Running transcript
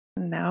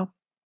now.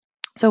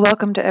 So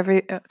welcome to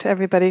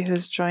everybody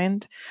who's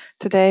joined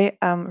today.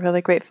 I'm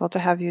really grateful to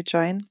have you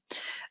join.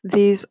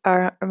 These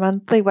are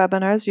monthly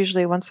webinars,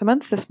 usually once a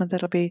month. This month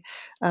it'll be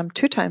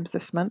 2 times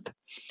this month,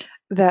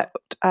 that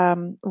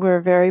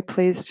we're very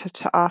pleased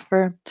to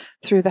offer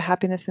through the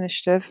Happiness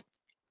Initiative.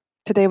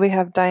 Today we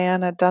have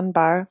Dianna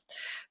Dunbar,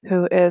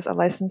 who is a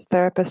licensed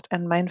therapist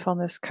and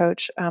mindfulness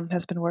coach,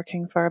 has been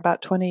working for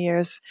about 20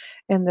 years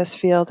in this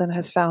field and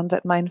has found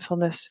that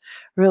mindfulness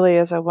really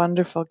is a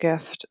wonderful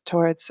gift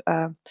towards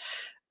a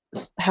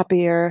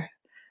happier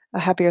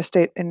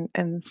state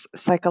in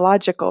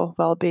psychological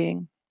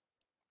well-being.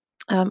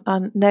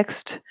 On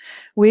next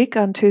week,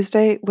 on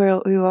Tuesday,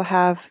 we will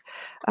have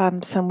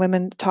some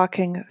women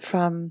talking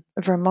from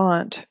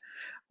Vermont,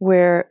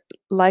 where,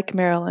 like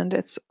Maryland,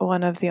 it's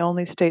one of the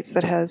only states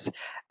that has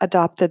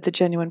adopted the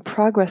genuine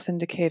progress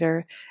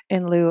indicator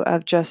in lieu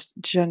of just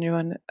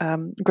genuine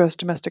gross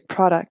domestic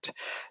product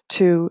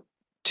to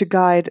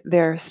guide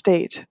their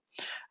state.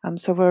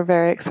 So we're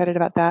very excited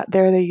about that.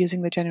 They're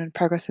using the genuine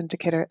progress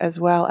indicator as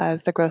well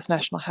as the gross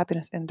national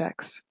happiness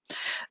index.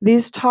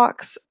 These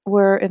talks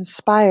were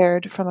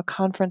inspired from a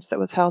conference that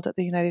was held at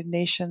the United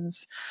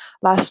Nations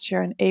last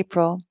year in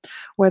April,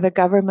 where the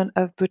government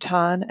of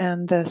Bhutan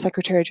and the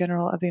Secretary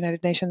General of the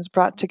United Nations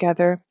brought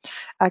together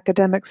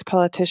academics,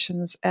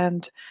 politicians,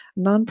 and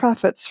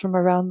nonprofits from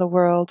around the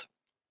world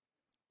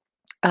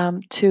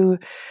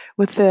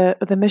with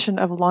the mission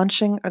of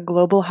launching a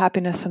global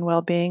happiness and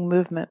well-being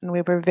movement. And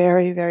we were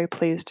very, very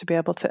pleased to be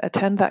able to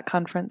attend that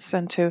conference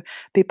and to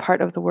be part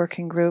of the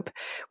working group.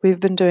 We've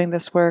been doing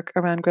this work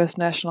around gross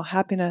national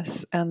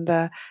happiness and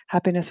the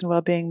happiness and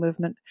well-being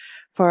movement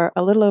for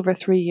a little over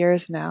 3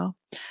 years now.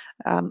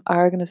 Our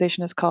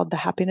organization is called the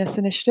Happiness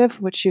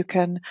Initiative, which you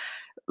can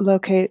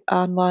locate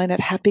online at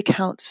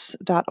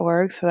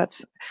happycounts.org. So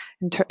that's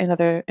in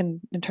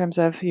terms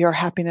of your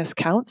happiness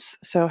counts.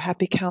 So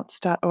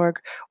happycounts.org,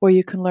 where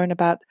you can learn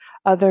about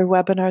other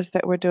webinars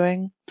that we're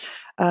doing.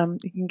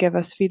 You can give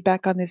us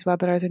feedback on these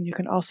webinars, and you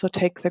can also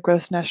take the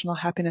Gross National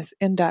Happiness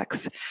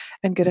Index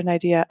and get an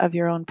idea of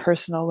your own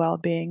personal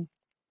well-being.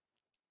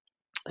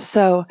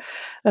 So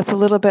that's a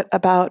little bit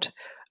about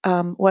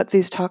what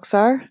these talks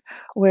are,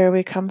 where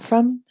we come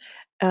from,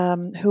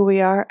 who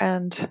we are,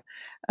 and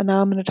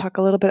now I'm going to talk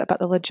a little bit about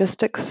the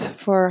logistics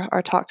for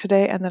our talk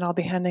today, and then I'll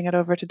be handing it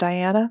over to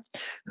Dianna,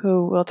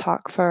 who will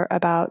talk for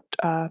about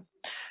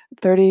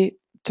 30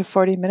 to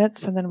 40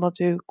 minutes, and then we'll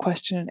do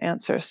question and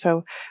answer.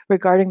 So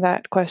regarding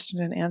that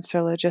question and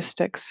answer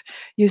logistics,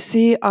 you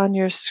see on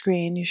your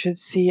screen, you should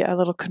see a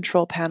little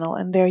control panel,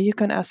 and there you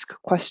can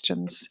ask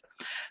questions.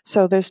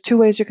 So there's 2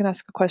 ways you can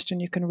ask a question.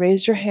 You can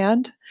raise your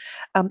hand,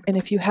 and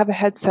if you have a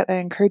headset, I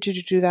encourage you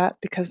to do that,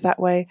 because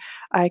that way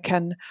I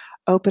can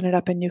open it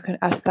up and you can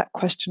ask that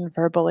question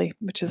verbally,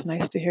 which is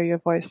nice to hear your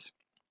voice.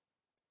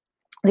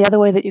 The other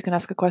way that you can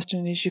ask a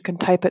question is you can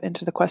type it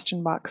into the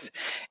question box.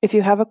 If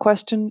you have a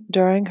question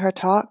during her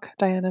talk,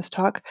 Dianna's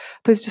talk,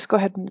 please just go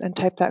ahead and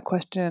type that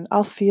question, and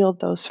I'll field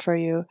those for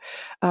you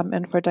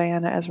and for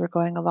Dianna as we're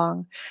going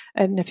along.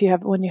 And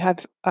when you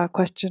have a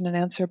question and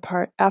answer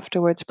part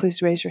afterwards,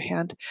 please raise your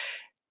hand.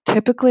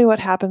 Typically what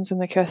happens in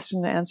the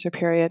question and answer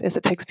period is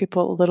it takes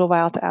people a little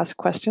while to ask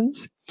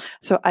questions.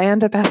 So I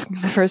end up asking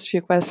the first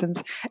few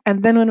questions.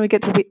 And then when we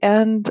get to the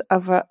end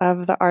of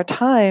our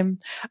time,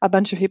 a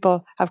bunch of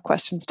people have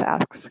questions to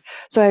ask.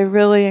 So I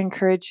really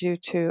encourage you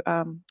to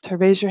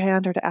raise your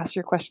hand or to ask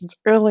your questions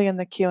early in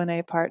the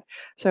Q&A part.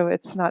 So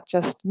it's not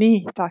just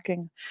me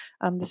talking.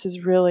 This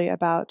is really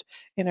about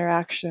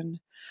interaction.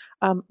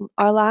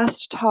 Our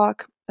last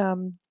talk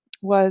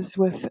was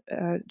with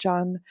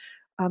John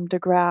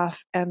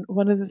DeGraff, and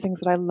one of the things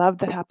that I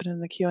loved that happened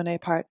in the Q&A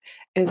part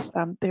is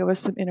there was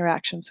some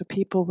interaction, so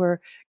people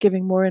were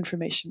giving more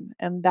information,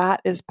 and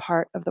that is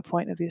part of the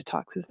point of these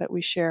talks, is that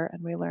we share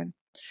and we learn.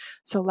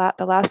 So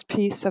the last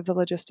piece of the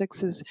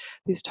logistics is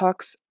these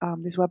talks,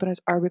 these webinars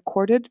are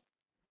recorded.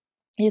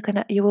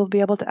 You will be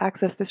able to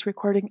access this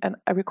recording and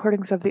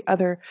recordings of the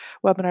other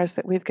webinars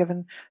that we've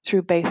given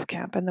through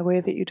Basecamp. And the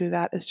way that you do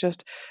that is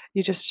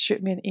you just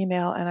shoot me an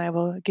email and I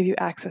will give you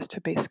access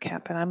to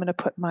Basecamp. And I'm going to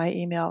put my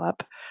email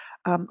up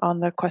on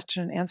the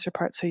question and answer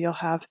part, so you'll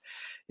have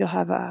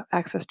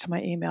access to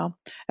my email,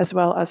 as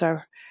well as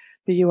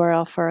the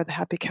URL for the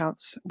Happy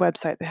Counts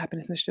website, the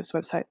Happiness Initiative's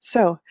website.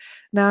 So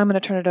now I'm going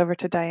to turn it over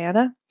to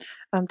Dianna.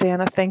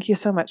 Dianna, thank you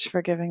so much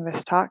for giving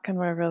this talk, and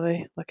we're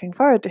really looking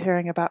forward to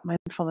hearing about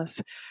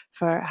mindfulness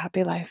for a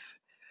happy life.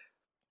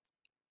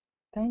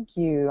 Thank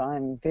you.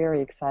 I'm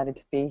very excited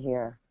to be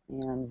here,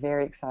 and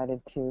very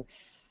excited to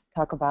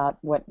talk about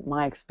what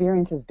my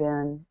experience has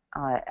been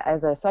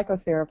as a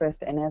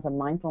psychotherapist and as a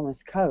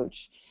mindfulness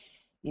coach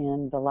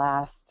in the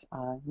last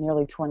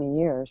nearly 20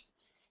 years.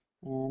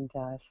 And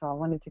so I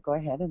wanted to go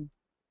ahead and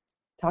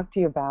talk to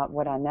you about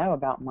what I know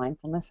about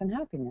mindfulness and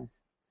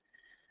happiness.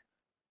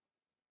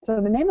 So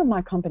the name of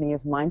my company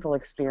is Mindful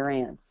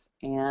Experience,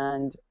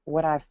 and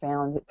what I've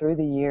found through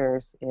the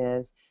years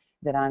is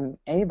that I'm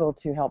able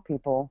to help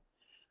people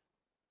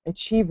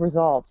achieve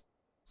results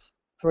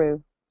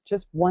through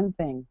just one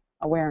thing,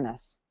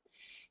 awareness.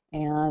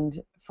 And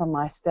from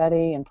my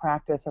study and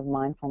practice of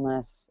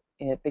mindfulness,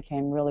 it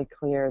became really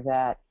clear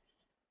that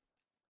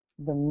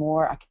the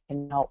more I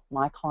can help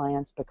my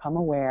clients become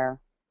aware,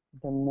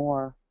 the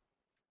more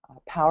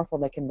powerful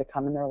they can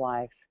become in their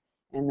life,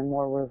 and the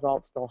more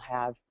results they'll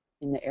have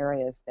in the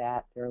areas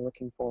that they're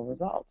looking for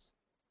results.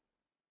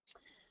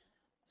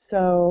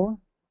 So,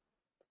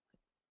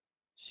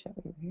 show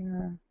you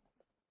here.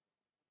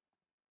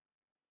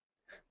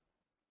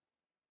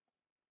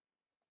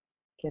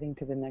 Getting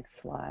to the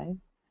next slide.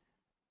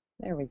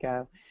 There we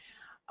go.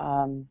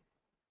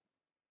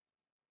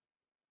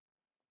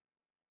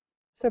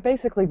 So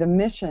basically, the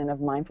mission of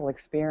Mindful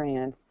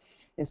Experience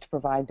is to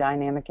provide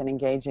dynamic and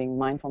engaging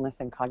mindfulness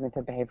and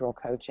cognitive behavioral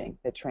coaching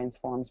that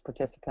transforms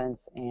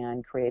participants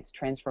and creates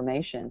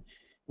transformation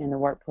in the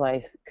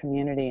workplace,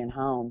 community, and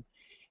home.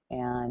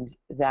 And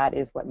that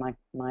is what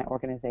my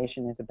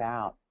organization is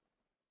about.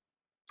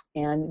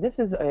 And this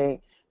is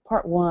a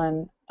part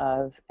one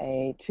of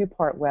a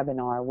two-part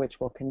webinar,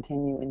 which will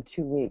continue in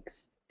 2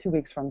 weeks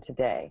from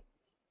today.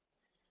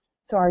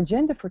 So our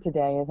agenda for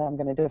today is I'm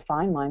going to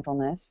define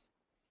mindfulness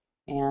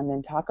and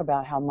then talk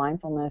about how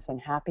mindfulness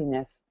and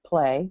happiness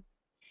play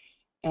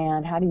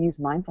and how to use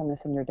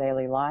mindfulness in your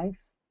daily life.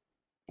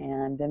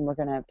 And then we're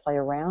going to play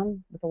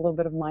around with a little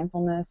bit of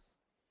mindfulness,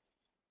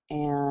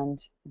 and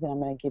then I'm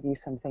going to give you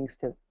some things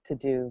to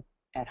do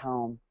at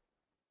home.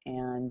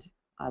 And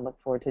I look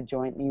forward to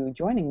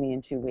joining me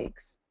in 2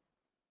 weeks.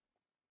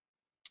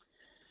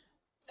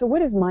 So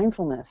what is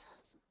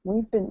mindfulness?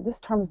 This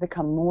term has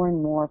become more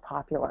and more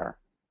popular,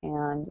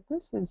 and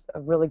this is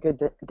a really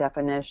good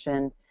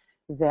definition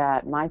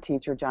that my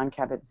teacher, John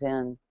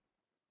Kabat-Zinn,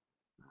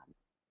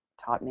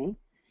 taught me.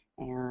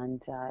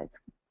 And it's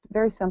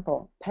very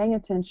simple: paying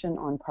attention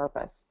on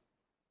purpose,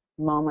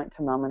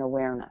 moment-to-moment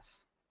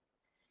awareness.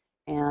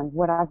 And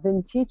what I've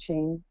been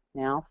teaching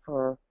now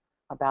for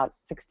about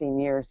 16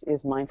 years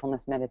is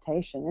mindfulness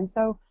meditation. And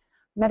so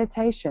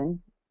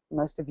meditation,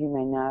 most of you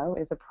may know,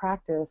 is a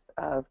practice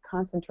of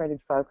concentrated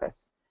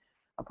focus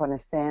upon a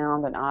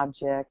sound, an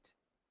object,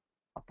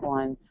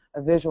 upon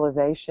a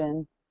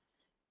visualization,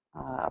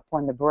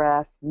 upon the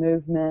breath,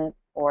 movement,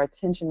 or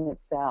attention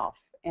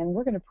itself. And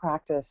we're going to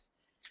practice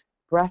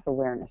breath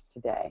awareness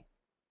today.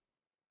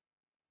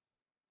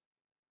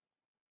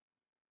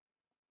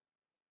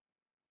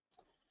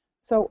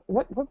 So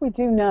what we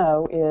do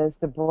know is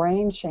the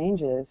brain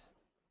changes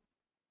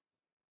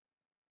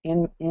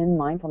in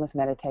mindfulness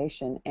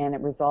meditation, and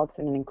it results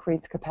in an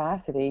increased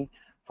capacity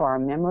for our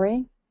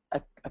memory,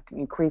 an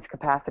increased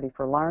capacity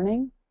for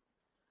learning,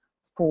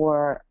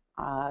 for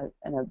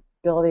an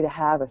ability to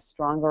have a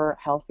stronger,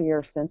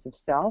 healthier sense of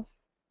self,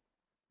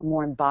 a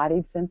more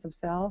embodied sense of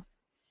self.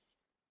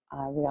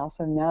 We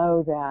also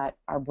know that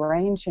our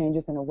brain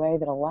changes in a way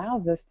that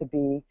allows us to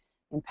be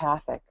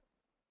empathic,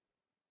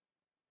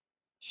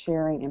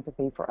 sharing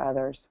empathy for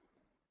others.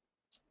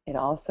 It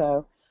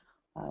also,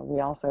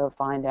 we also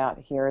find out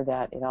here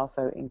that it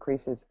also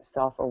increases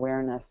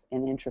self-awareness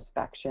and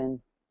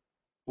introspection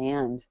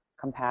and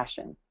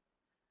compassion.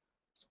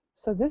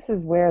 So this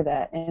is where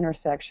that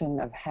intersection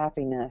of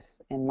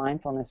happiness and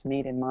mindfulness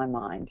meet in my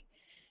mind.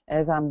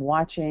 As I'm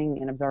watching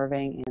and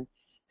observing and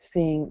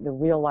seeing the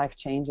real life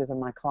changes of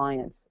my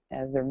clients,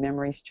 as their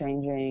memory's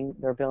changing,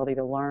 their ability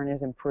to learn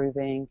is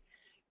improving,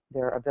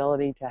 their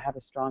ability to have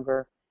a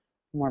stronger,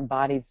 more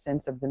embodied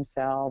sense of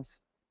themselves,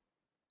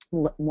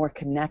 more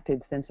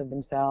connected sense of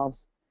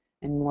themselves,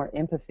 and more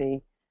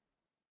empathy,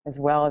 as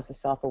well as the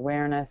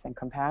self-awareness and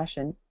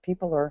compassion,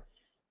 people are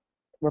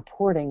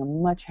reporting a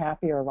much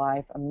happier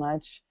life, a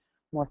much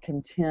more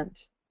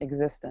content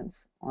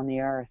existence on the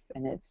earth,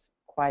 and it's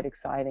quite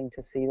exciting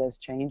to see those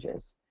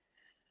changes.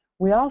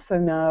 We also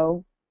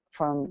know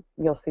from,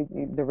 you'll see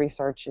the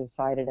research is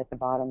cited at the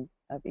bottom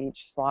of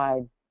each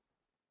slide,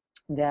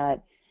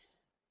 that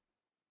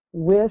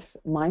with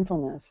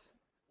mindfulness,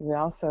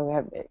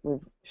 we've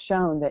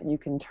shown that you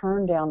can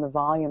turn down the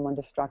volume on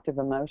destructive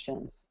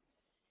emotions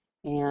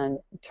and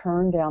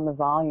turn down the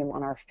volume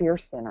on our fear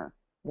center,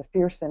 the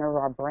fear center of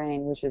our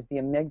brain, which is the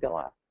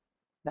amygdala.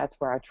 That's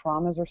where our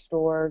traumas are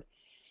stored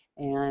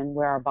and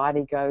where our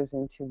body goes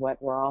into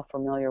what we're all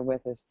familiar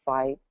with as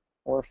fight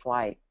or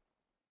flight.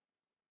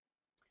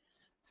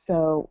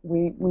 So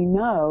we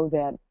know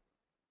that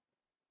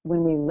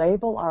when we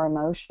label our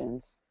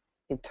emotions,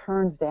 it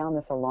turns down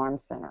this alarm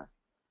center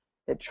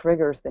that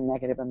triggers the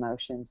negative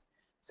emotions.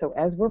 So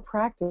as we're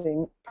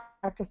practicing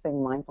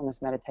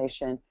mindfulness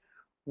meditation,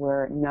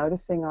 we're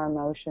noticing our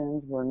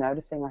emotions, we're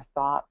noticing our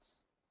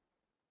thoughts,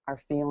 our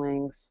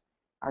feelings,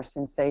 our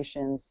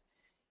sensations,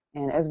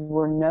 and as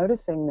we're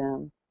noticing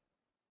them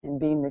and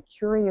being the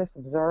curious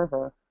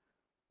observer,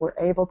 we're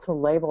able to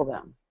label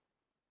them.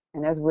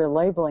 And as we're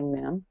labeling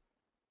them,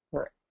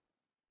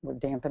 we're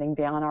dampening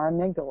down our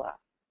amygdala,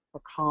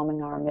 we're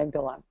calming our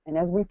amygdala. And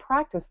as we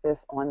practice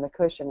this on the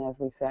cushion, as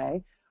we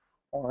say,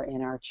 or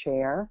in our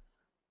chair,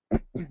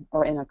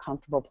 or in a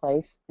comfortable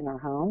place in our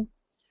home,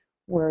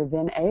 we're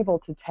then able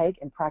to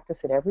take and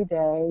practice it every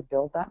day,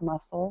 build that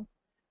muscle.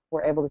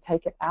 We're able to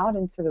take it out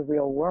into the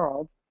real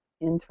world,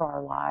 into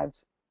our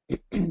lives,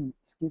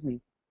 excuse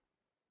me,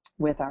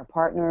 with our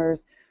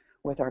partners,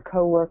 with our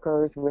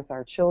coworkers, with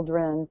our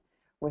children,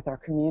 with our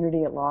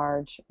community at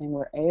large, and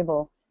we're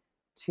able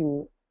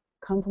to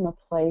come from a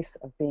place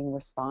of being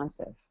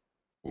responsive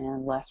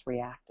and less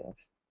reactive.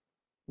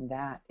 And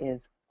that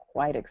is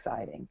quite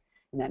exciting,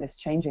 and that is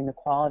changing the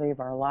quality of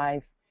our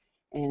life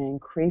and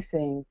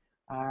increasing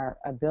our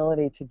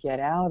ability to get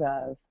out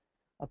of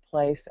a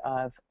place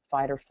of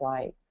fight or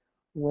flight,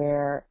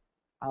 where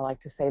I like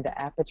to say the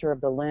aperture of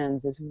the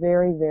lens is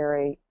very,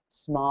 very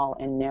small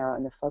and narrow,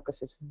 and the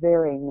focus is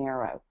very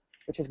narrow,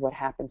 which is what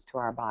happens to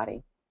our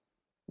body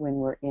when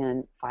we're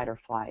in fight or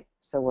flight.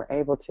 So we're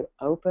able to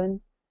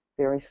open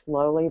very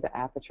slowly the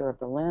aperture of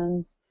the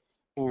lens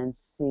and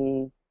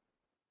see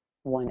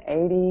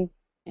 180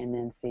 and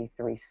then see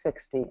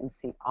 360 and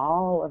see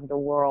all of the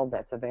world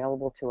that's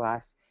available to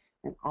us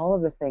and all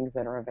of the things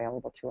that are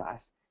available to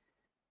us,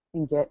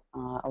 and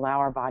allow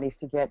our bodies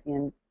to get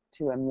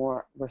into a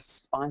more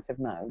responsive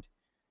mode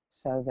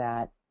so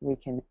that we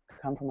can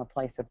come from a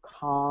place of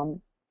calm,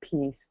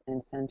 peace,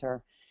 and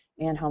center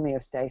and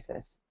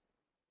homeostasis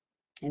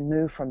and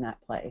move from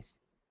that place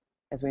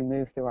as we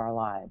move through our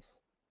lives.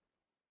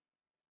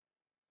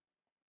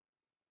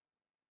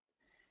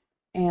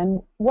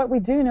 And what we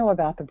do know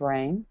about the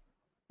brain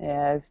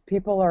is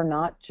people are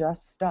not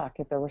just stuck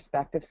at their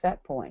respective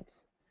set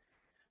points.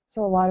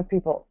 So a lot of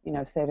people,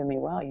 say to me,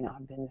 well,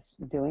 I've been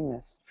doing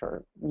this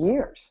for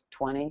years,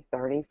 20,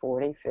 30,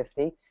 40,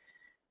 50.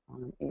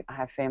 I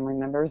have family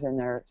members in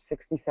their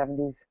 60s,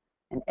 70s,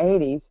 and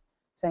 80s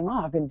saying,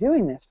 oh, I've been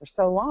doing this for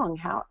so long.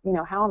 How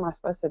am I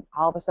supposed to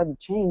all of a sudden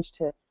change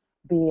to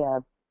be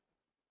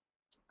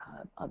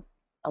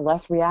a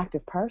less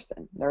reactive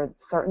person? There are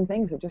certain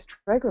things that just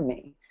trigger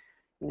me.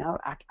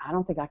 I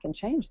don't think I can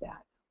change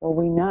that. Well,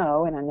 we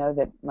know, and I know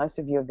that most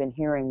of you have been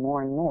hearing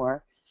more and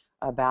more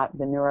about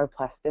the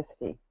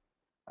neuroplasticity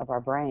of our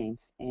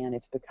brains, and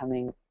it's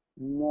becoming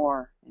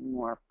more and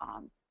more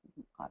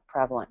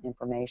prevalent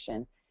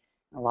information.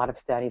 A lot of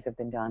studies have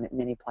been done at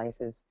many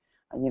places.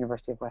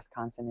 University of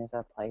Wisconsin is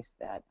a place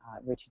that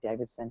Richie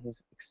Davidson, who's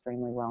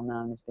extremely well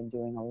known, has been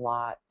doing a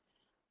lot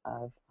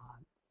of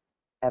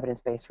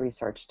evidence-based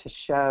research to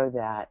show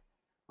that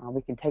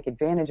we can take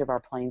advantage of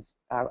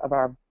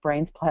our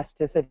brain's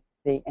plasticity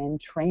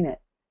and train it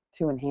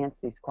to enhance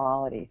these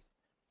qualities.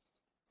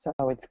 So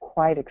it's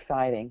quite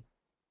exciting.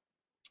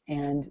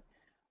 And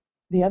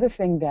the other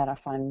thing that I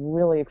find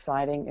really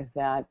exciting is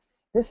that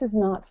this is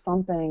not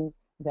something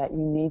that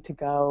you need to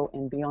go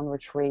and be on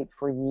retreat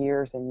for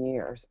years and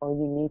years, or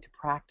you need to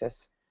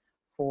practice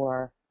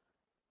for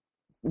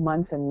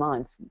months and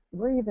months.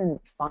 We're even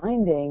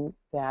finding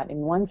that in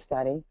one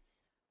study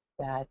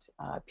that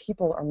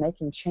people are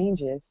making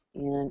changes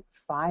in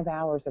 5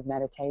 hours of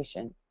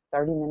meditation,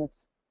 30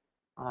 minutes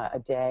a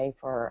day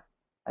for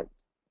a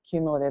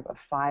cumulative of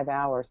 5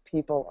 hours.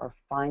 People are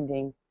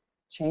finding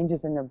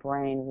changes in their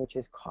brain, which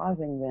is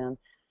causing them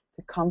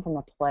to come from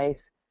a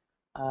place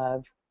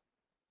of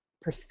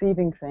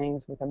perceiving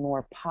things with a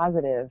more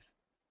positive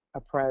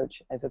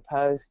approach, as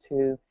opposed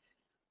to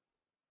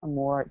a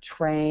more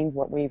trained,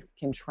 what we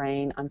can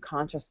train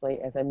unconsciously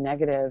as a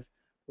negative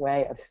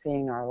way of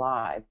seeing our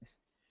lives.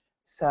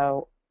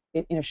 So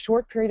in a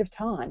short period of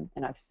time,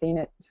 and I've seen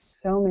it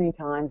so many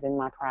times in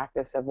my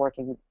practice of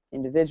working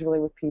individually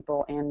with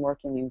people and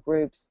working in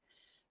groups,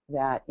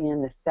 that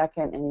in the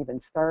second and even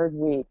third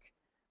week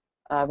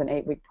of an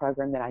 8-week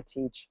program that I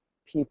teach,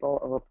 people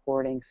are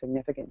reporting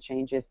significant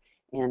changes,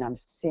 and I'm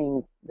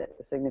seeing the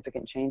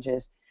significant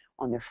changes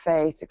on their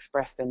face,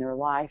 expressed in their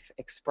life,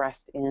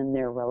 expressed in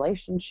their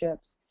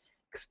relationships,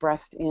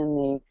 expressed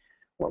in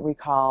what we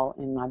call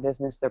in my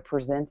business, the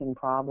presenting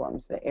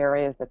problems, the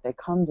areas that they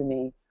come to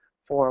me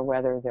for,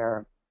 whether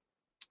they're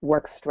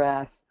work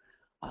stress,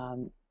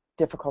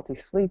 difficulty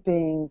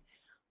sleeping,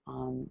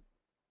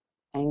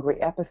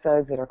 angry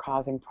episodes that are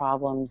causing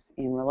problems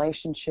in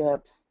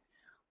relationships,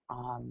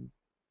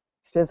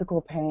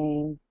 physical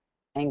pain,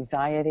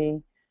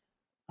 anxiety,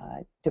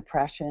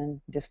 depression,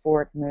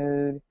 dysphoric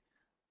mood.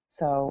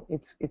 So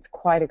it's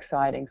quite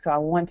exciting. So I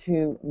want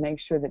to make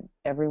sure that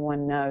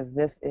everyone knows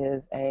this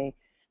is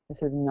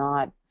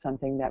not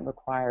something that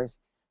requires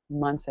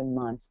months and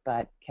months,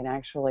 but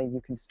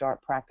you can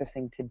start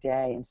practicing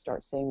today and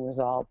start seeing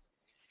results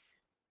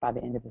by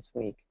the end of this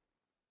week,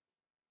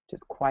 which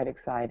is quite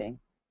exciting.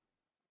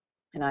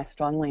 And I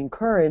strongly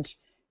encourage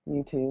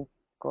you to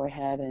go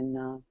ahead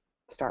and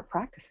start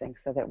practicing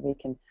so that we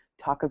can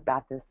talk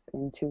about this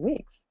in 2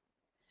 weeks.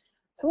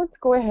 So let's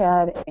go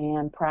ahead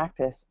and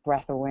practice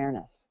breath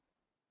awareness.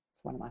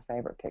 It's one of my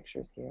favorite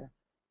pictures here.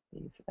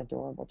 These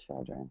adorable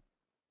children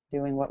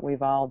doing what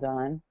we've all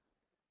done,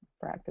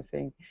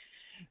 practicing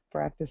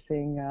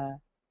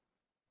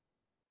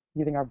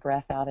using our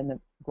breath out in the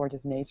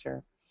gorgeous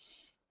nature.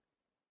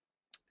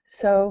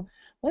 So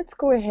let's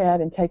go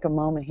ahead and take a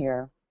moment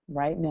here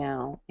right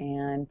now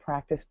and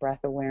practice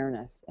breath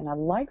awareness. And I'd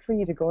like for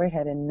you to go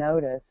ahead and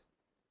notice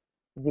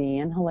the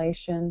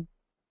inhalation,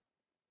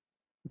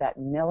 that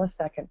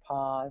millisecond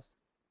pause,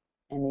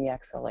 and the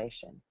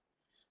exhalation.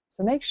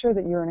 So make sure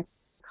that you're in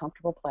a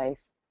comfortable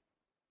place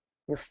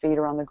Your feet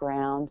are on the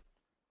ground.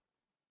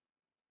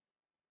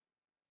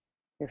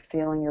 You're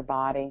feeling your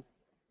body,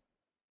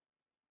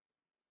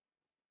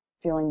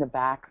 feeling the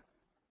back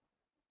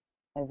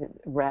as it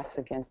rests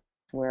against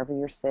wherever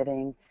you're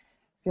sitting,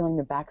 feeling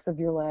the backs of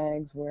your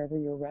legs wherever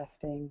you're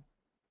resting,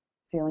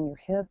 feeling your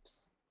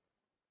hips,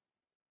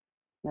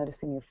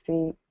 noticing your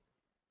feet,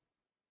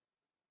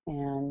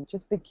 and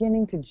just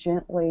beginning to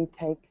gently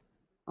take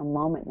a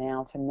moment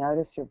now to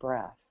notice your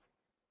breath.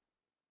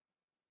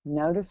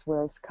 Notice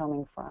where it's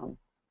coming from.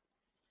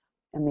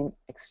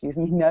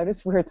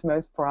 Notice where it's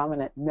most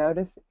prominent.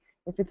 Notice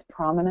if it's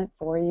prominent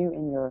for you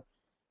in your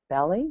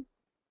belly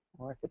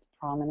or if it's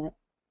prominent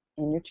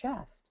in your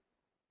chest.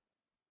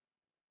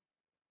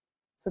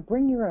 So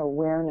bring your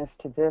awareness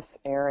to this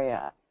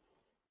area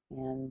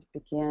and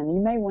begin.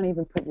 You may want to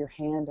even put your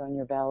hand on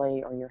your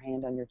belly or your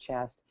hand on your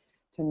chest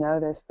to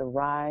notice the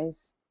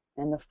rise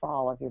and the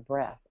fall of your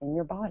breath in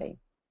your body.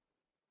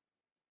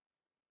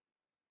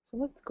 So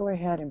let's go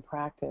ahead and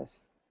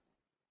practice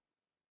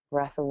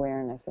breath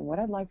awareness. And what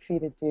I'd like for you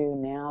to do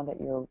now that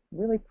you're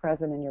really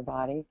present in your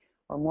body,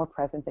 or more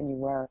present than you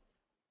were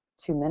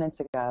 2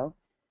 minutes ago,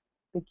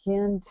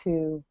 begin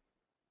to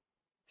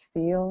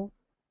feel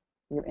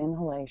your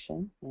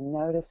inhalation and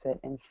notice it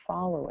and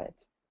follow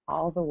it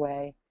all the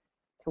way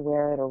to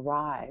where it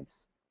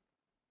arrives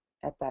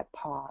at that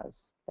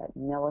pause, that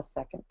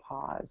millisecond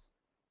pause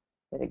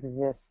that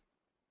exists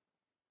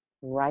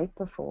right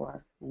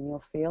before, and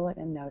you'll feel it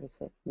and notice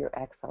it, your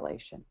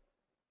exhalation.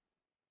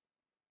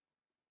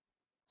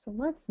 So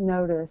let's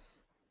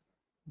notice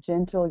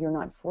gentle, you're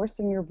not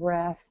forcing your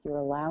breath, you're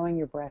allowing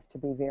your breath to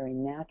be very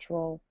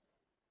natural.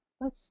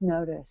 Let's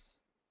notice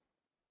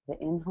the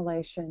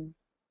inhalation,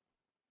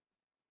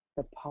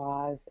 the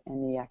pause,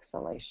 and the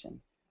exhalation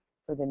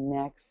for the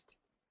next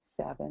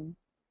 7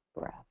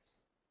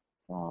 breaths.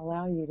 So I'll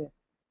allow you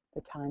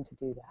the time to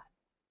do that.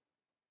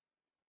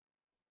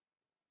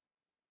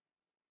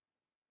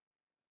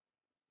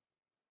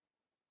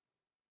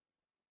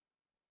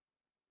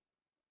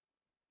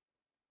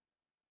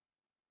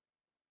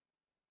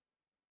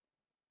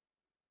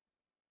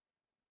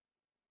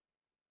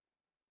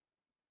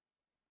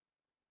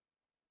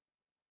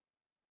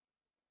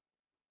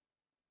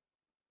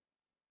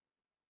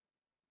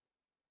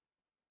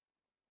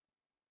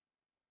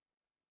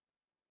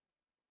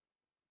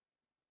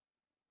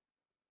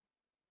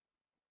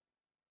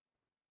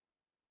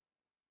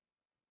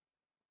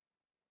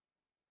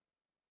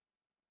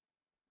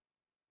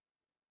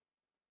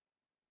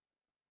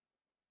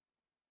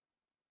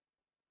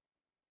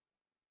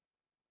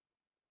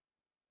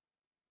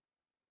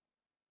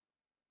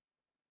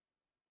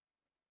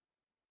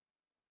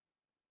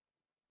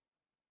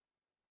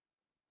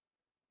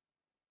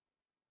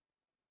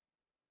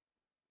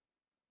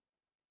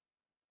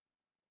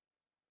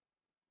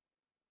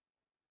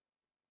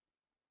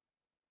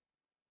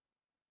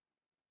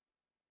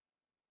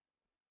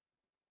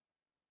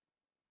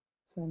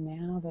 So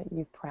now that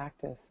you've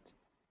practiced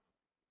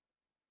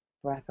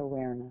breath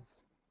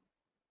awareness,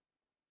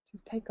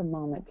 just take a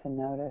moment to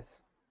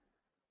notice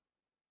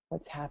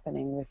what's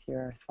happening with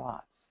your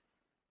thoughts.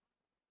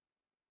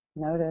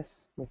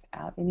 Notice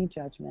without any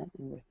judgment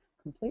and with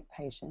complete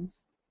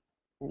patience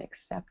and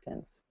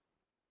acceptance,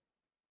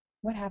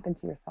 what happened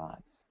to your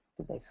thoughts?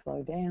 Did they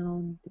slow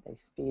down? Did they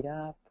speed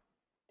up?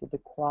 Did the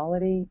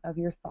quality of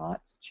your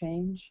thoughts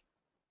change?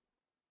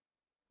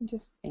 And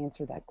just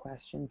answer that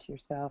question to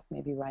yourself.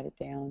 Maybe write it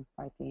down,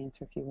 write the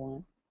answer if you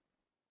want.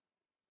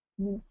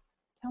 And then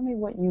tell me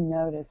what you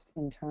noticed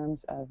in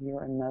terms of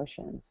your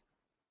emotions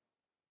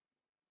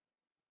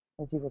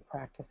as you were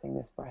practicing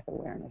this breath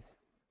awareness.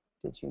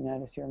 Did you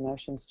notice your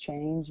emotions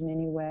change in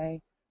any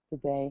way?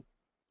 Did they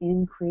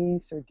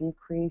increase or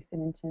decrease in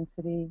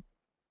intensity?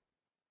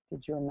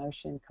 Did your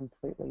emotion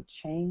completely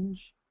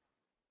change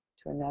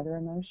to another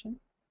emotion?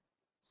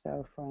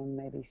 So from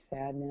maybe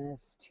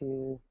sadness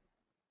to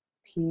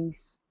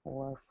peace,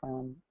 or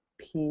from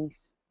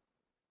peace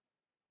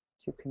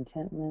to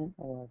contentment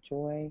or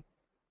joy.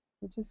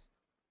 You just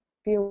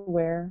be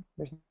aware.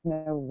 There's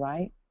no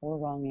right or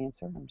wrong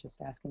answer. I'm just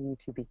asking you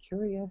to be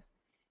curious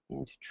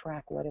and to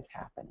track what is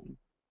happening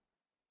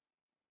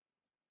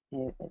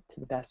to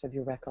the best of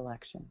your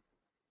recollection.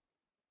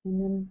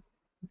 And then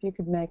if you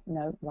could make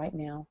note right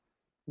now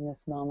in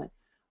this moment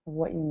of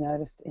what you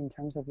noticed in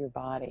terms of your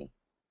body,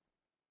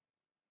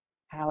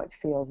 how it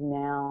feels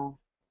now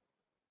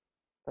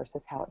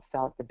versus how it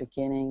felt at the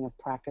beginning of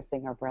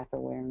practicing our breath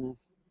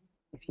awareness.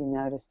 If you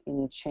noticed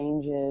any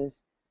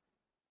changes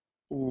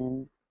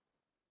in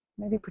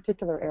maybe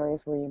particular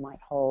areas where you might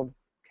hold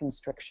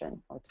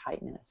constriction or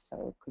tightness.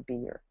 So it could be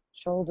your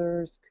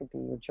shoulders, could be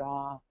your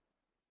jaw,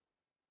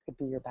 could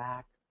be your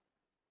back.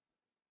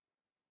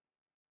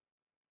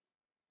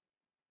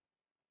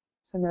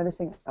 So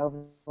noticing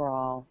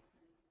overall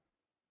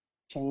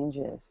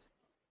changes.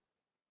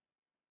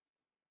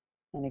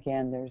 And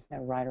again, there's no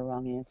right or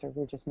wrong answer.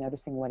 We're just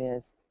noticing what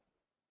is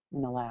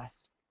in the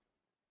last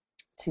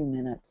 2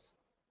 minutes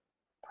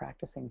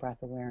practicing breath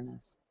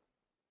awareness.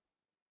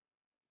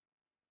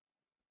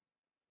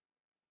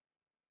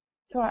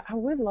 So I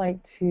would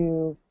like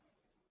to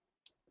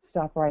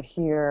stop right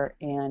here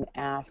and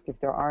ask if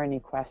there are any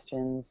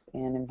questions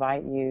and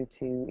invite you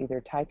to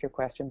either type your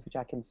questions, which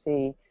I can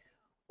see,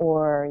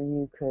 or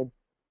you could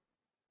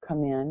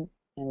come in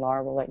and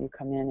Laura will let you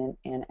come in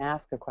and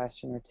ask a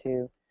question or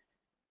two,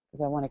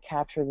 because I want to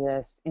capture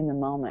this in the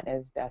moment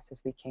as best as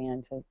we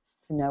can to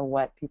know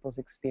what people's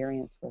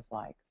experience was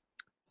like.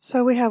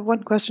 So we have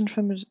one question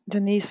from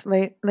Denise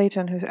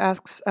Layton, who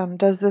asks,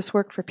 does this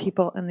work for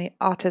people in the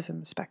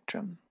autism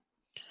spectrum?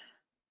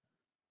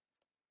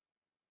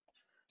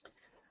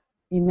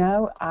 You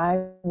know,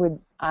 I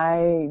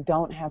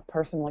don't have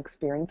personal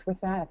experience with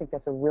that. I think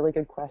that's a really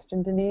good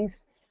question,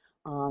 Denise.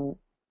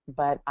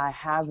 But I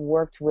have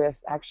worked with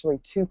actually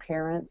two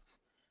parents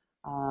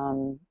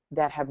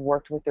that have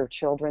worked with their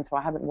children. So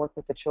I haven't worked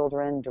with the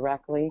children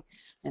directly,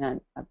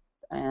 and I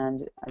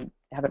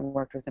haven't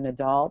worked with an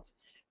adult,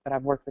 but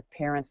I've worked with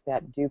parents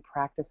that do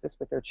practice this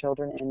with their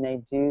children, and they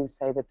do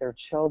say that their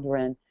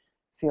children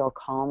feel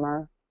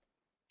calmer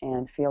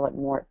and feel it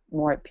more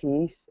at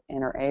peace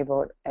and are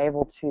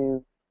able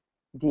to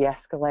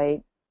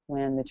de-escalate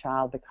when the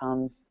child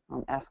becomes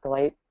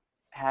escalate,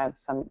 have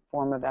some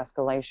form of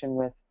escalation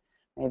with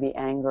maybe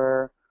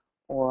anger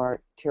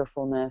or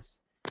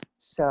tearfulness.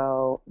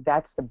 So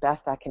that's the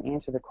best I can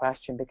answer the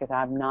question, because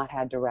I've not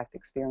had direct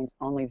experience,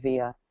 only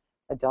via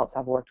adults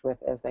I've worked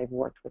with as they've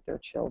worked with their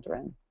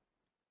children.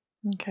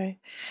 Okay.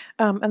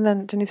 And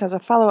then Denise has a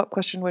follow-up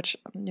question, which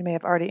you may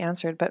have already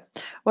answered,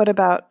 but what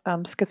about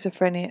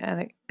schizophrenia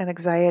and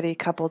anxiety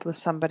coupled with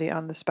somebody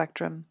on the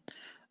spectrum?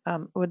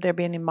 Would there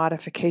be any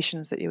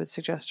modifications that you would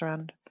suggest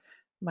around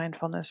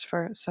mindfulness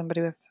for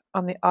somebody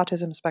on the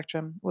autism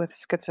spectrum with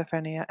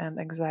schizophrenia and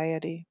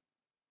anxiety?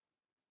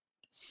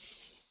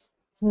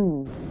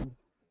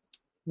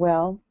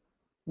 Well,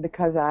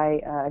 because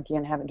I,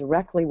 again, haven't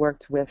directly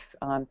worked with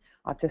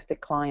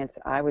autistic clients,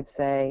 I would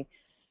say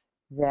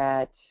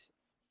that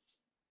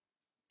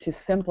to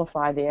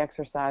simplify the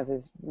exercise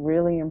is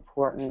really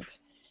important,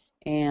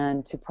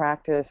 and to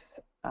practice,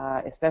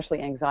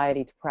 especially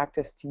anxiety,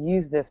 to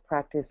use this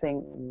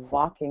practicing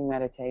walking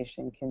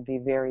meditation can be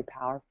very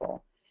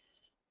powerful.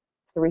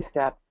 3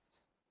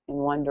 steps in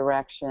one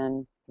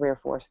direction, 3 or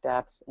 4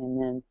 steps, and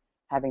then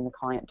having the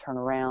client turn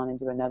around and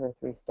do another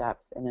 3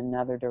 steps in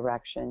another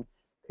direction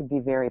could be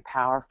very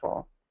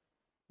powerful.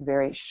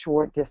 Very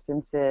short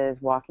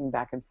distances, walking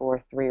back and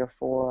forth, 3 or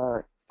 4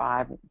 or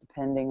 5,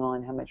 depending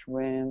on how much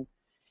room,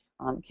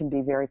 can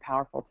be very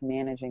powerful to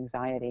manage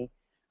anxiety.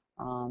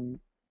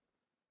 And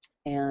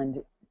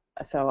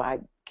so I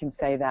can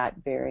say that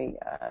very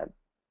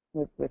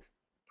with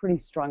pretty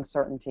strong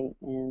certainty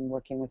in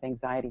working with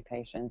anxiety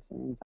patients and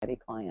anxiety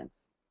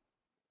clients.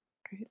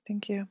 Great,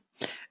 thank you.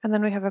 And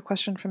then we have a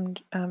question from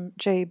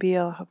Jay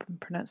Beal. I hope I'm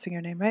pronouncing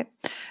your name right.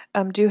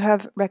 Do you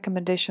have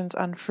recommendations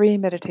on free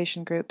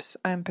meditation groups?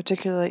 I'm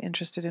particularly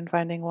interested in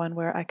finding one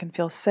where I can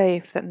feel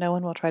safe that no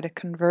one will try to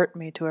convert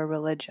me to a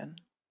religion.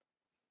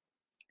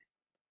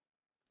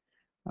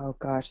 Oh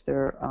gosh,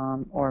 there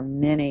are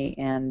many,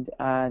 and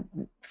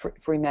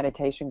free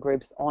meditation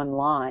groups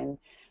online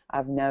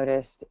I've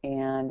noticed,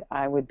 and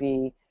I would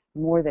be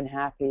more than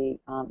happy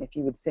if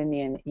you would send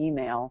me an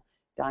email,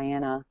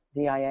 Dianna,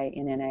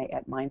 Dianna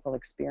at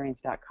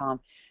mindfulexperience.com,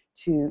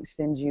 to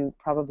send you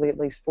probably at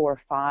least 4 or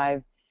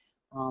 5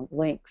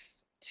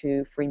 links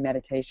to free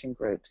meditation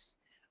groups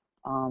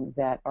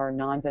that are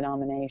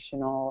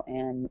non-denominational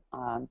and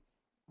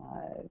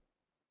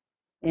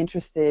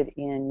interested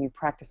in you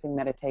practicing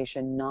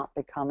meditation, not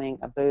becoming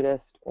a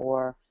Buddhist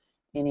or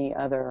any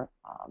other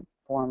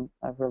form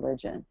of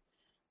religion.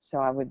 So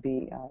I would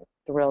be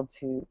thrilled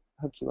to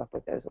hook you up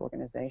with those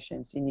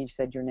organizations. And you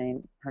said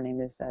her name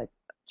is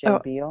Jay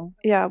Beal?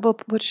 Yeah, we'll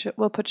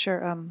put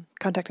your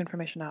contact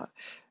information out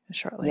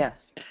shortly.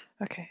 Yes.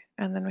 Okay,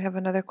 and then we have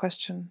another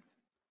question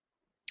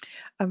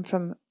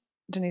from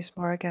Denise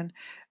Moore again.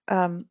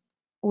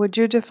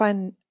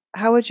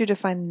 How would you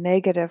define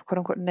negative, quote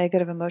unquote,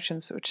 negative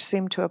emotions, which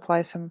seem to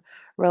apply some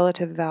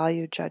relative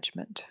value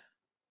judgment?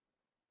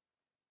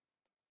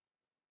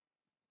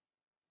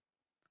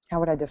 How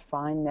would I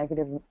define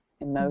negative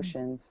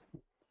emotions?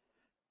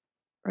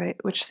 Right,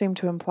 which seem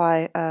to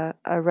imply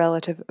a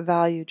relative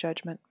value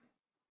judgment.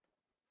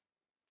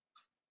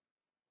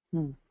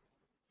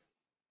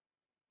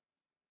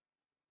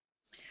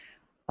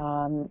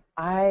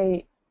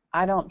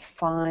 I don't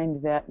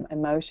find that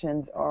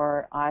emotions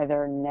are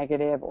either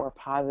negative or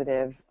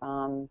positive.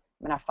 And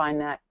I find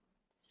that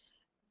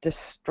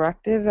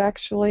destructive,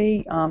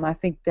 actually. I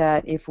think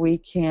that if we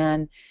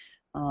can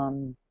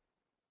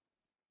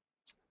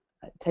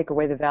take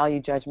away the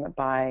value judgment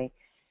by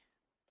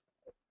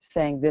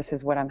saying this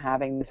is what I'm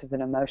having, this is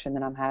an emotion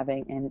that I'm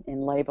having,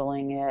 and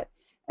labeling it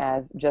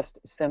as just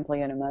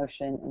simply an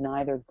emotion,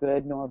 neither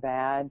good nor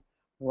bad,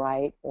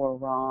 right or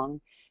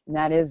wrong. And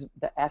that is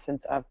the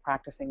essence of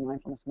practicing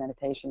mindfulness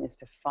meditation, is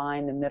to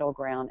find the middle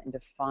ground and to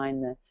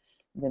find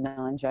the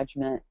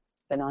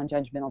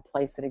non-judgmental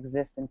place that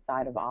exists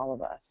inside of all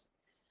of us.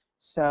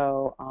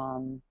 So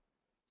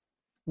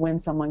when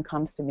someone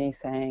comes to me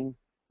saying,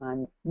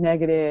 I'm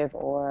negative,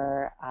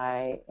 or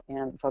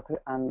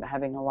I'm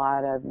having a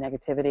lot of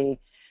negativity,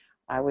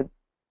 I would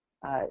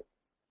uh,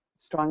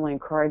 strongly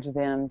encourage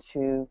them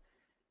to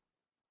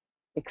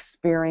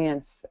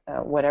experience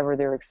whatever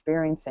they're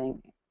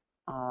experiencing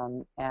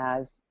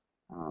as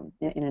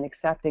in an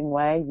accepting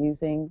way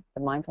using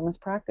the mindfulness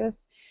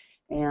practice,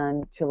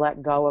 and to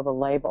let go of a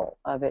label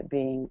of it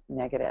being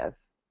negative.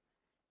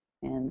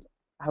 And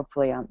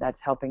hopefully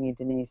that's helping you,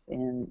 Denise,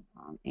 in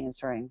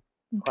answering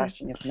the Okay.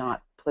 question. If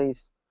not,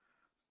 please,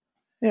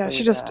 Yeah,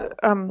 she please just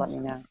let me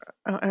know.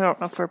 I don't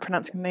know if we're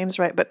pronouncing names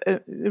right, but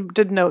it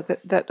did note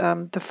that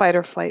the fight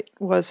or flight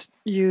was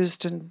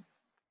used, and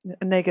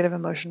a negative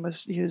emotion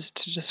was used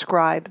to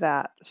describe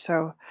that.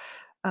 So,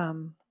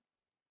 um,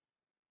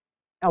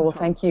 Oh, well, so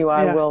thank you.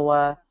 yeah.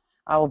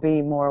 I will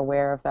be more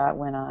aware of that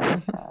when I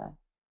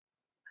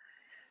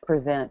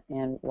present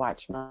and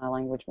watch my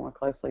language more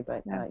closely.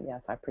 But Yeah.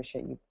 yes, I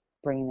appreciate you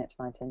bringing that to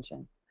my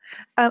attention.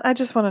 I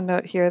just want to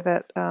note here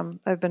that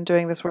I've been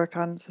doing this work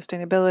on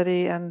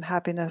sustainability and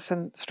happiness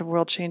and sort of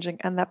world changing,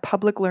 and that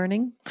public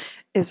learning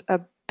is a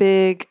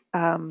big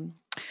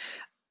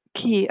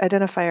key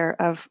identifier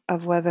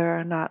of whether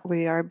or not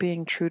we are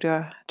being true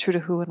to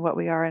who and what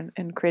we are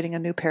in creating a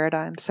new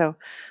paradigm. So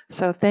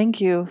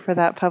thank you for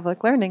that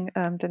public learning,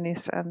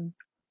 Denise and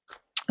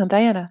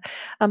Dianna.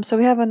 So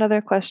we have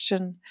another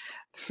question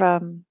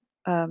from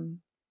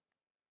um,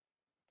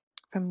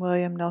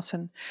 William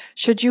Nelson.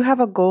 Should you have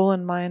a goal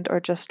in mind or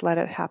just let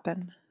it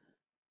happen?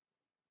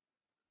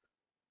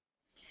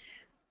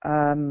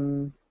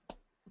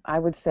 I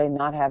would say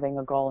not having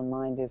a goal in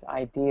mind is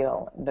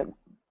ideal.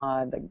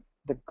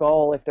 The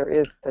goal, if there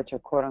is such a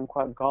quote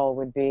unquote goal,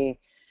 would be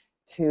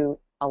to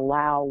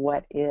allow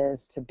what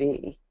is to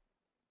be.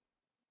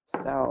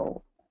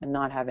 So, and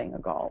not having a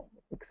goal,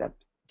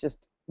 except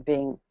just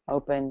being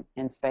open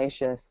and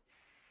spacious,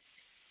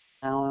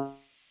 allowing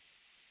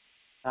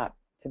up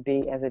to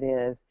be as it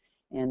is,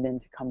 and then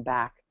to come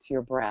back to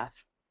your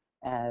breath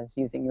as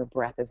using your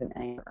breath as an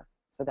anchor.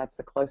 So that's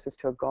the closest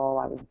to a goal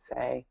I would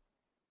say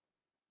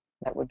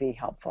that would be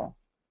helpful.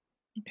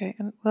 Okay,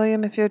 and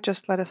William, if you would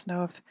just let us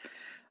know if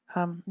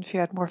you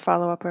had more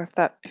follow up, or if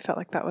that you felt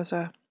like that was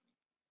a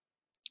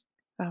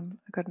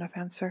good enough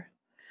answer.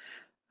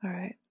 All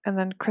right, and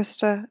then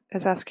Krista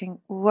is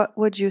asking, what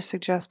would you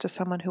suggest to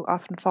someone who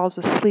often falls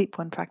asleep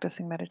when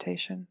practicing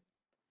meditation?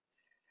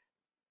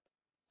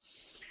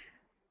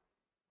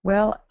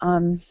 Well,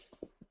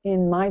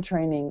 in my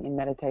training in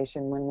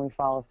meditation, when we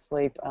fall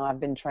asleep,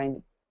 I've been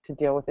trained to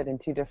deal with it in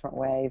two different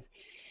ways.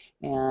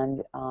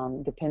 And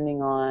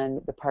depending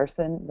on the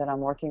person that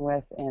I'm working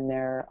with and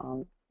their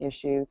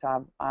issues, I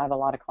have a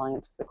lot of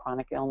clients with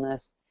chronic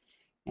illness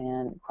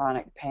and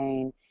chronic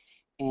pain,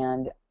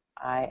 and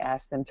I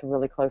ask them to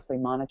really closely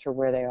monitor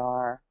where they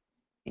are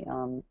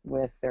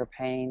with their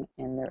pain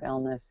and their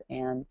illness.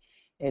 And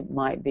it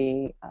might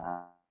be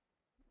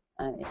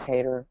an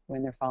indicator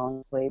when they're falling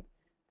asleep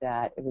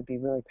that it would be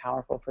really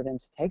powerful for them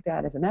to take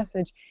that as a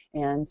message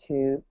and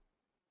to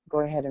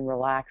go ahead and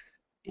relax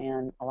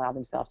and allow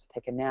themselves to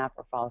take a nap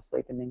or fall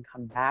asleep, and then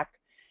come back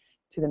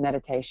to the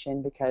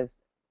meditation, because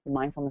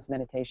mindfulness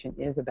meditation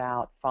is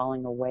about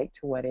falling awake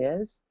to what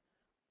is,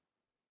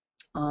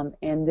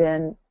 and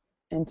then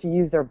and to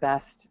use their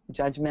best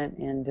judgment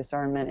and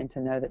discernment, and to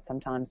know that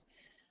sometimes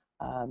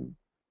um,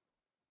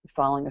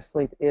 falling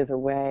asleep is a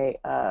way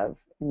of,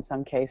 in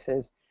some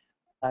cases,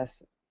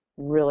 us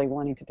really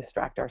wanting to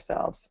distract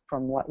ourselves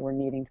from what we're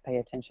needing to pay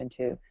attention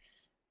to.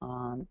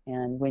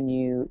 And when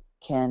you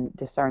can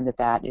discern that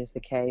that is the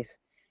case,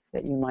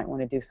 that you might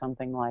want to do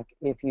something like,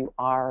 if you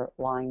are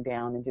lying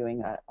down and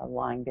doing a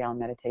lying down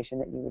meditation,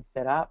 that you would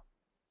sit up.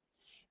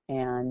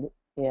 And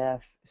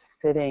if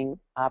sitting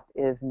up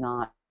is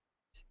not,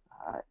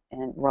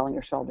 and rolling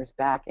your shoulders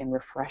back and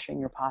refreshing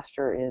your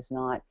posture is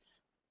not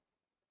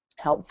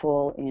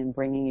helpful in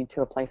bringing you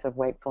to a place of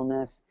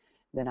wakefulness,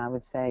 then I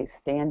would say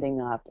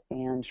standing up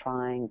and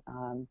trying,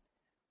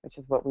 which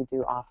is what we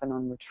do often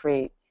on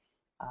retreat,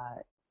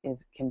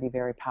 can be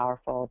very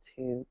powerful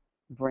to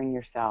bring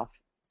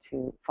yourself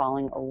to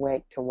falling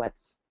awake to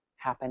what's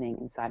happening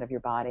inside of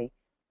your body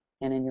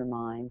and in your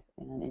mind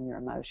and in your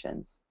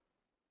emotions.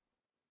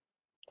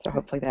 So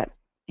hopefully that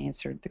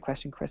answered the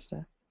question,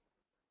 Krista.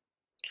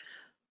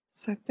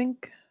 So I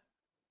think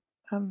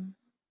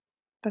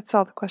that's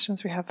all the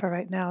questions we have for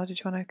right now. Did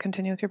you want to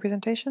continue with your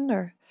presentation,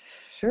 or?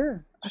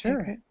 Sure, Okay,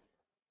 sure. great.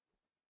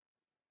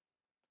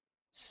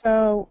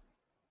 So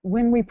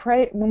when we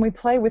play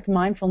with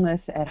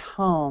mindfulness at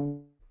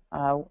home,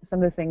 some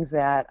of the things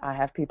that I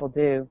have people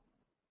do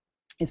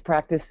is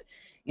practice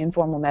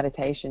informal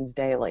meditations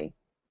daily,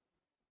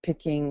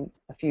 picking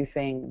a few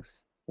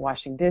things,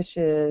 washing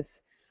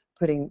dishes,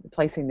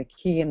 placing the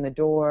key in the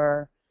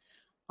door,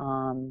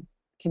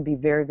 can be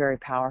very, very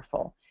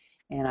powerful.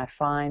 And I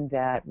find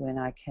that when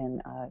I can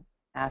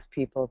ask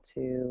people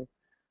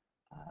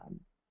um,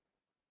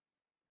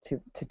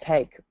 to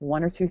take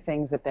one or two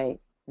things that they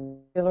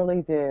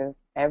regularly do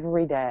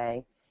every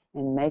day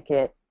and make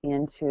it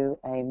into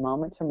a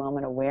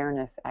moment-to-moment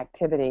awareness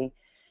activity,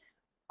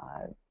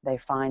 they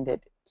find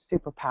it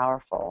super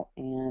powerful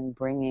in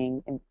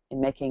bringing, in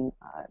making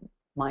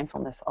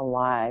mindfulness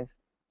alive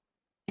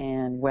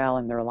and well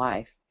in their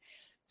life.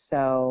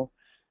 So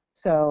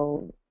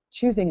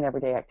choosing an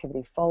everyday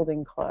activity,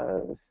 folding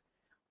clothes,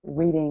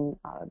 reading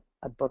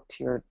a book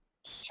to your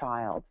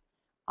child,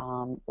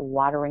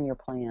 watering your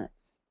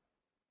plants,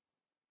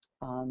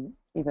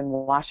 even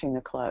washing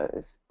the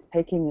clothes,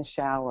 taking a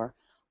shower,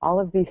 all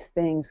of these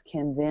things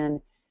can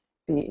then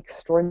be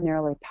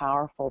extraordinarily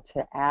powerful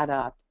to add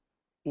up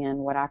in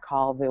what I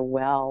call the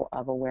well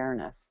of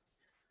awareness.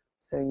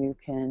 So you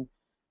can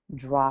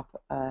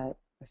drop a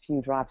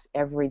few drops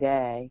every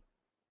day,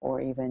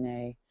 or even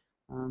a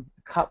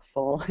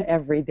cupful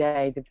every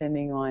day,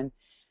 depending on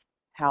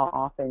how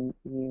often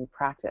you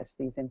practice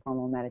these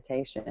informal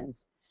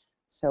meditations.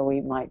 So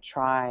we might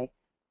try,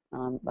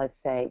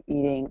 let's say,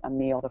 eating a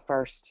meal,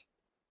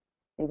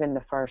 even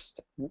the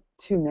first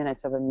 2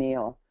 minutes of a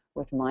meal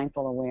with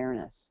mindful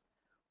awareness,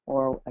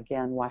 or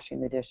again,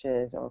 washing the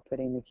dishes or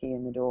putting the key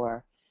in the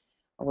door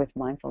with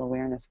mindful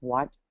awareness,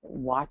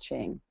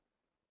 watching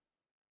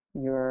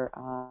your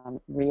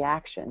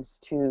reactions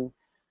to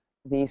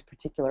these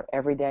particular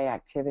everyday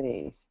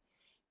activities.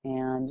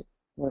 And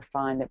we'll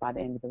find that by the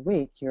end of the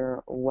week,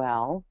 you're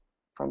well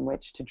from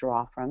which to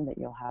draw from that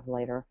you'll have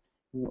later,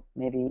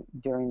 maybe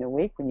during the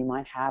week when you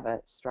might have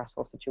a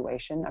stressful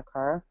situation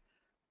occur,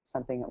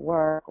 something at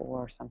work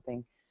or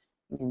something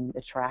in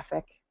the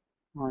traffic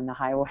on the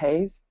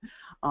highways.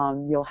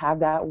 You'll have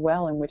that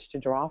well in which to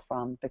draw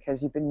from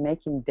because you've been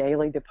making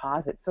daily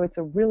deposits. So it's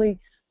a really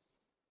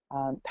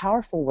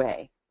powerful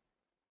way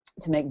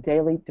to make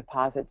daily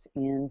deposits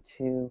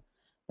into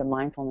the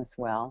mindfulness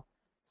well,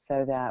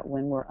 so that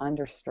when we're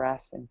under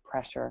stress and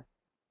pressure,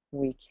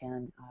 we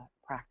can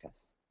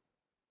practice.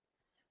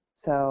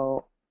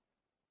 So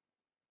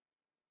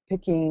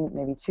picking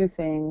maybe 2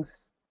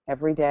 things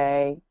every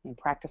day and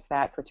practice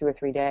that for 2 or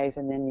 3 days,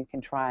 and then you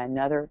can try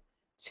another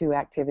 2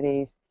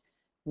 activities,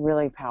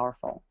 really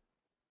powerful.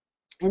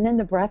 And then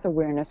the breath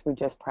awareness we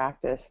just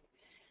practiced,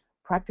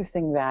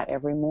 practicing that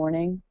every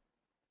morning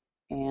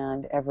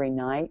and every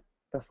night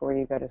before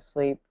you go to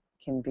sleep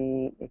can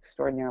be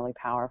extraordinarily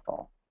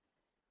powerful.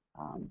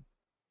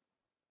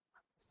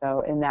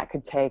 And that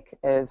could take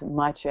as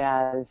much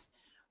as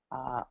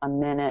a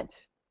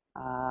minute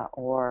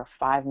or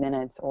 5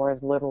 minutes, or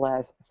as little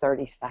as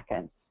 30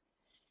 seconds.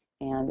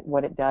 And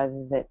what it does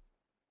is it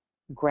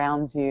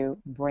grounds you,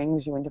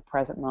 brings you into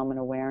present moment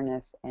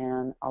awareness,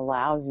 and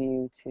allows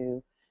you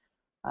to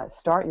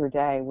start your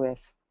day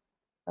with,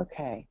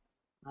 okay,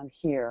 I'm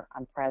here,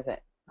 I'm present.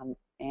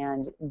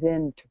 And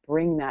then to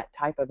bring that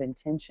type of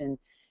intention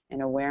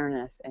and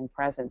awareness and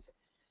presence,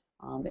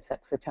 it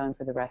sets the tone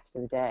for the rest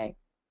of the day.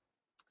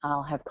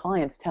 I'll have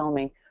clients tell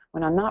me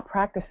when I'm not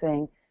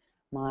practicing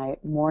my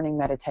morning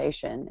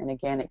meditation, and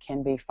again, it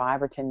can be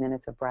 5 or 10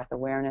 minutes of breath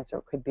awareness, or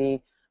it could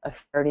be a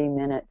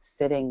 30-minute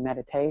sitting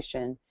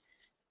meditation,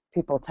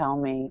 people tell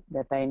me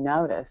that they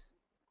notice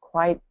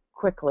quite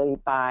quickly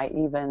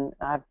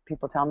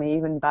people tell me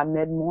even by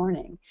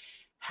mid-morning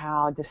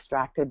how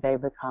distracted they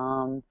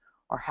become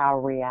or how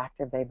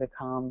reactive they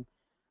become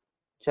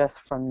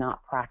just from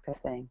not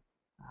practicing.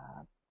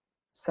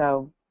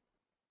 So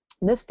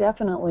this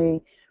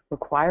definitely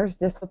requires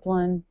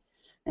discipline,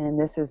 and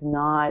this is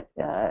not,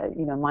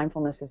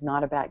 mindfulness is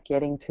not about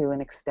getting to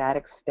an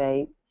ecstatic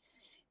state.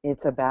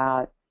 It's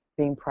about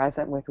being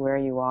present with where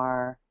you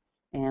are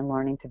and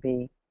learning to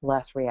be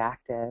less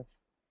reactive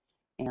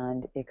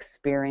and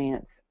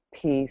experience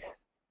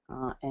peace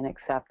and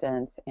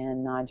acceptance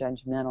and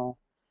non-judgmental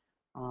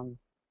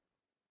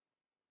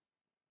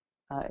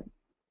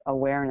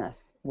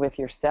awareness with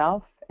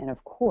yourself. And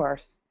of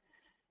course,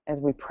 as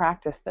we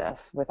practice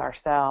this with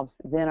ourselves,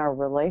 then our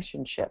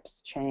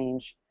relationships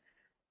change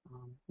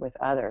with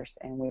others,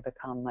 and we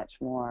become much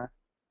more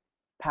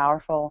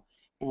powerful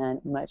and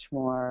much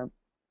more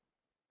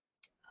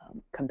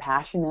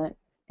compassionate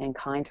and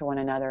kind to one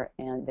another,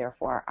 and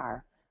therefore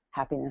our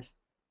happiness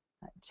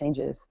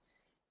changes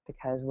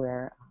because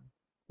we're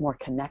more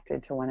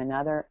connected to one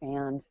another,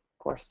 and of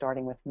course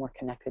starting with more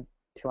connected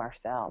to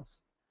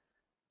ourselves.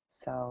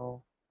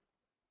 So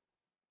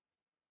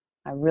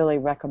I really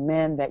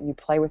recommend that you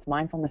play with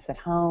mindfulness at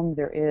home.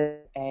 There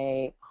is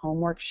a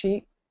homework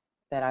sheet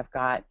that I've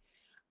got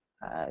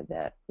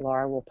that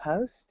Laura will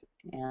post,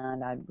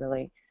 and I'd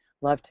really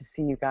love to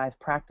see you guys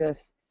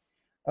practice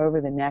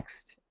over the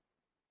next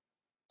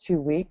 2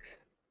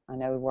 weeks. I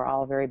know we're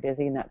all very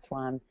busy, and that's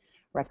why I'm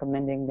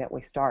recommending that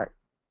we start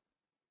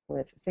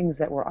with things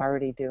that we're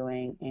already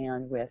doing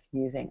and with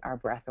using our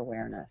breath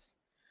awareness.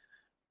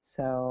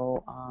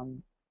 So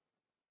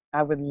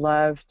I would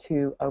love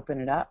to open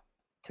it up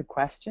to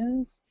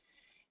questions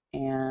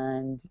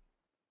and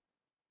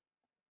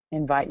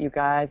invite you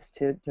guys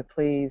to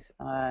please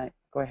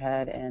go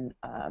ahead and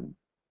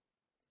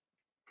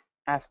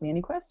ask me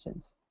any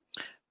questions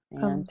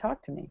and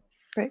talk to me.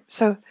 Great.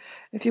 So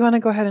if you want to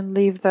go ahead and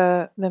leave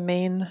the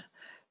main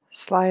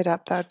slide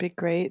up, that would be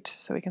great,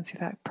 so we can see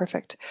that.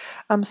 Perfect.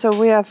 So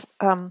we have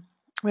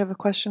a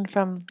question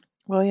from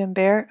William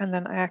Bear, and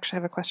then I actually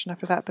have a question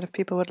after that, but if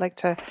people would like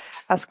to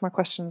ask more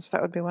questions,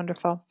 that would be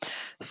wonderful.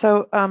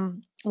 So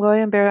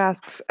William Bear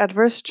asks,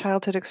 adverse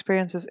childhood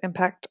experiences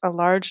impact a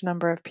large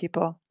number of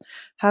people.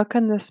 How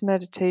can this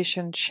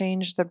meditation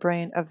change the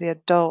brain of the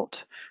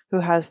adult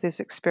who has these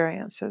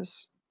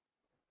experiences?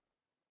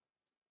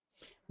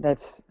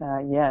 That's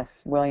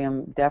yes,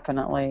 William,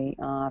 definitely.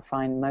 I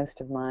find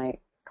most of my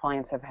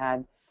clients have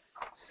had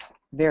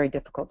very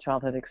difficult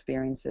childhood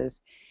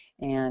experiences,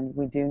 and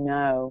we do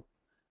know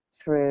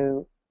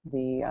through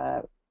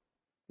the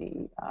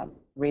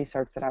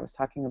research that I was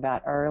talking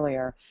about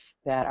earlier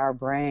that our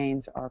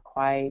brains are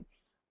quite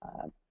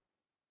uh,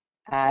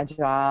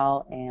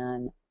 agile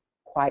and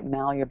quite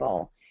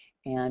malleable,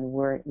 and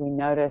we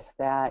notice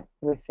that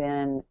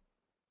within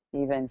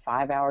even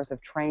 5 hours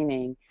of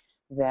training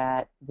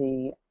that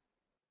the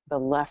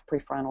left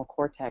prefrontal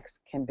cortex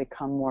can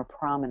become more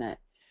prominent.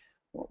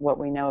 What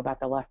we know about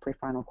the left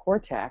prefrontal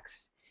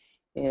cortex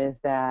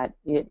is that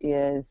it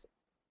is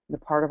the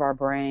part of our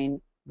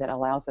brain that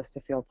allows us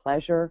to feel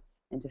pleasure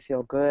and to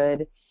feel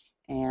good.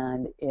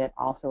 And it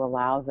also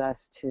allows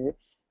us to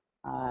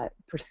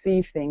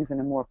perceive things in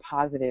a more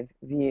positive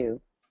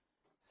view.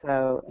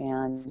 So,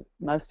 and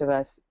most of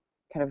us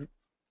kind of,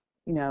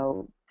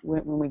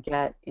 when we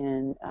get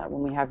in,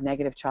 when we have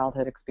negative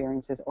childhood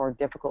experiences or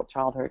difficult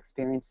childhood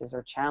experiences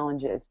or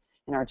challenges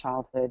in our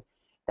childhood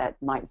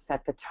that might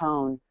set the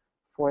tone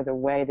for the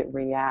way that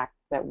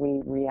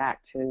we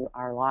react to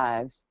our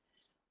lives,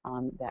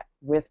 that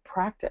with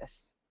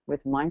practice,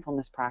 with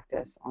mindfulness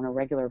practice on a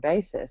regular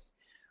basis,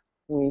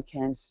 we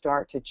can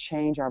start to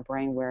change our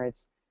brain where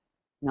it's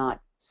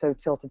not so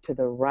tilted to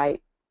the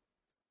right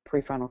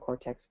prefrontal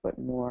cortex, but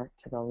more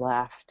to the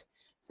left,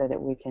 so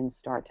that we can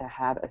start to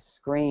have a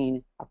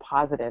screen, a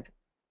positive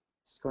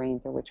screen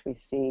through which we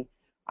see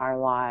our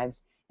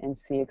lives and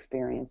see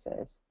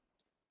experiences,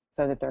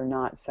 so that they're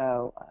not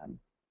so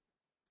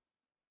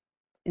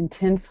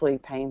intensely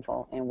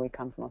painful, and we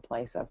come from a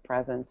place of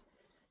presence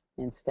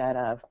instead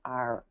of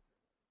our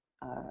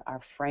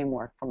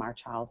framework from our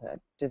childhood.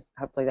 Just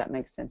hopefully that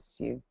makes sense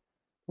to you,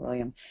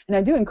 William. And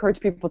I do encourage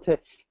people to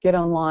get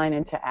online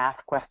and to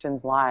ask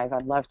questions live.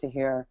 I'd love to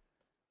hear,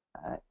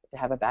 to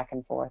have a back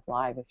and forth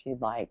live if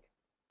you'd like.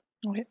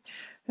 Okay.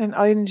 And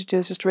all you need to do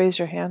is just raise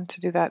your hand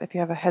to do that if you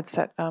have a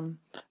headset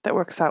that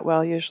works out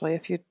well usually.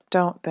 If you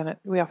don't, then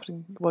we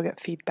often will get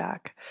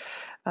feedback.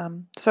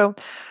 So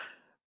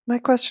my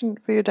question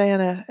for you,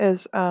 Dianna,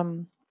 is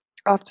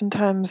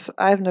oftentimes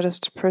I've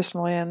noticed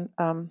personally, and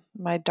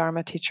my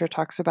Dharma teacher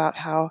talks about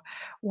how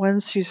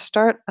once you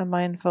start a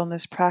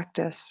mindfulness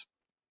practice,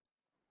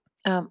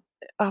 um,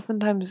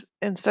 oftentimes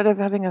instead of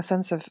having a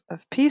sense of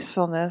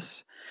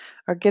peacefulness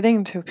or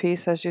getting to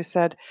peace, as you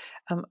said,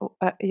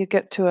 you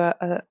get to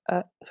a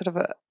sort of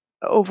a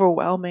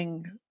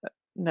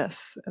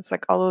overwhelmingness. It's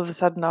like all of a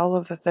sudden, all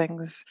of the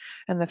things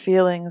and the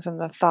feelings and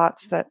the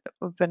thoughts that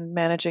we've been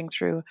managing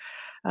through,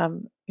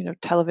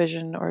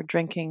 television or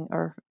drinking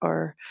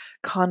or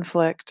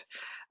conflict,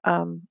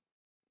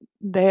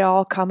 they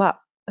all come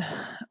up,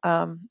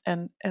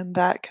 and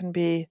that can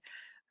be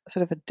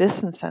sort of a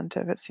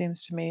disincentive, it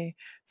seems to me,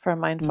 for a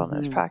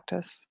mindfulness Mm-hmm.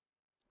 practice.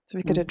 So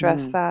we could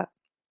address Mm-hmm. that.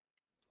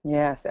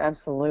 Yes,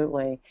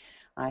 absolutely.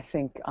 I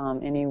think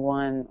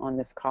anyone on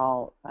this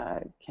call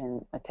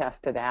can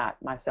attest to that,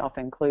 myself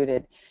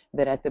included,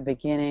 that at the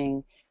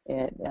beginning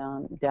it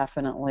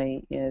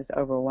definitely is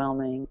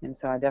overwhelming. And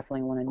so I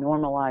definitely want to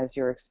normalize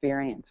your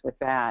experience with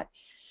that,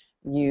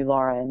 you,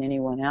 Laura, and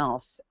anyone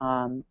else.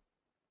 And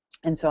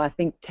so I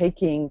think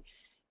taking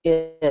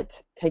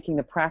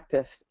the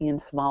practice in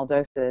small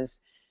doses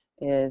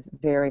is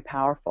very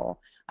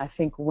powerful. I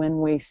think when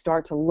we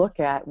start to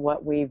look at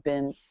what we've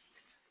been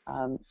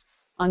um,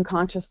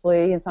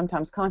 unconsciously and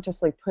sometimes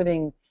consciously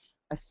putting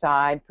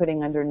aside,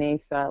 putting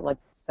underneath,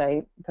 let's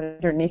say, put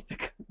underneath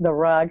the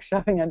rug,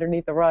 shoving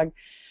underneath the rug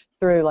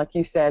through, like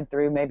you said,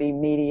 through maybe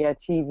media,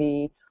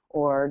 TV,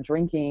 or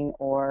drinking,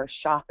 or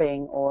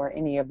shopping, or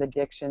any of the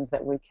addictions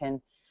that we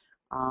can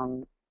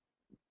um,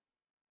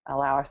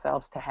 allow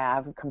ourselves to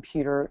have,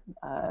 computer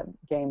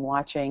game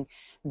watching,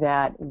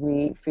 that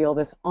we feel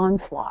this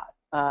onslaught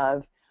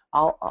of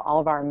all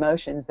of our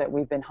emotions that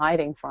we've been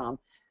hiding from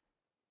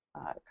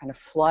kind of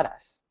flood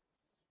us.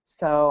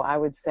 So I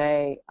would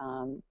say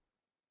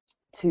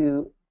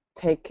to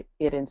take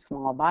it in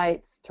small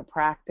bites, to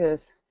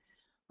practice,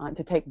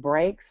 to take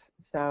breaks.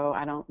 So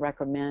I don't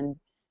recommend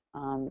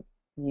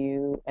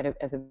you,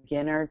 as a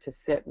beginner, to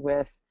sit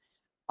with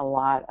a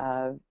lot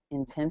of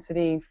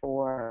intensity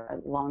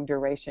for a long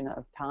duration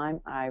of time.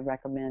 I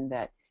recommend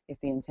that if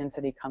the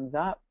intensity comes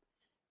up,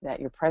 that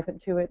you're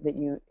present to it, that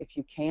you, if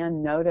you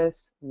can,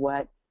 notice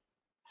what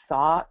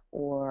thought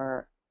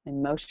or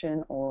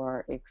emotion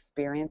or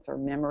experience or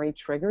memory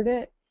triggered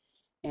it.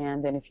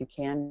 And then if you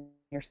can,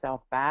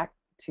 yourself back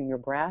to your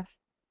breath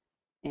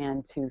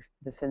and to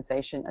the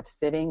sensation of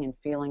sitting and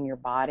feeling your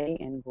body,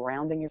 and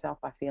grounding yourself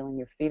by feeling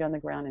your feet on the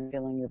ground and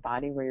feeling your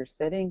body where you're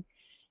sitting,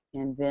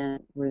 and then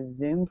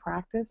resume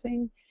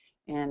practicing.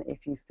 And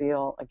if you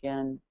feel,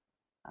 again,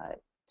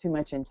 too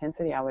much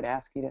intensity, I would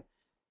ask you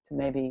to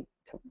maybe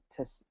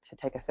to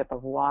take a sip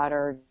of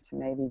water, to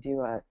maybe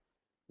do a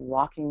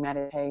walking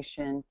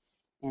meditation,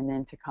 and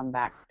then to come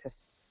back to.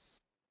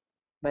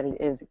 But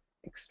it is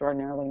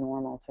extraordinarily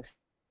normal to.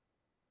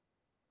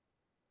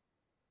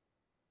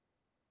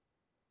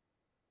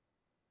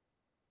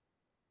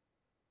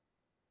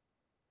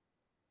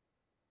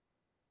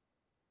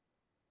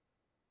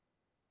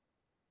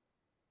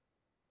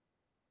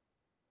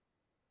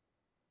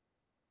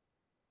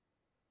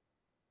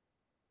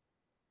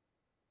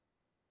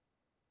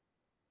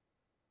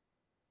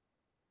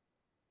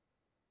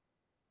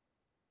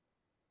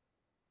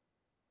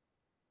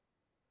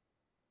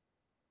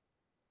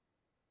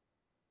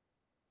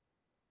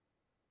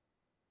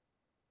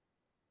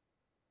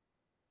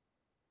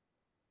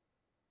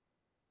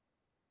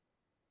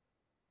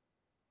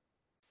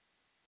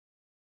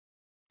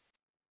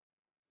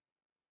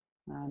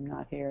 I'm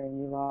not hearing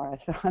you, Laura,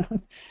 so I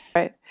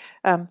Right.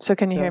 So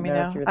can you hear don't me know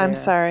if now? you're I'm there.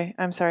 sorry.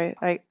 I'm sorry.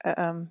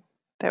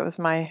 That was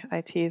my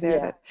IT there. Yeah,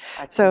 That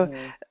I can so hear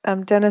you.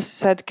 Dennis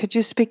said, could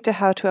you speak to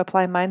how to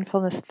apply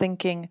mindfulness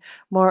thinking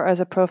more as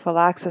a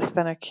prophylaxis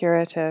than a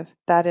curative?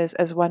 That is,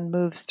 as one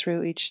moves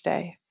through each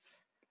day.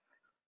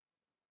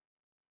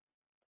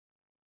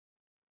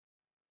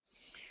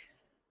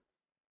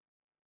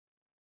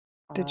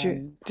 Did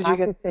you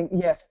get Practicing,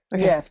 yes,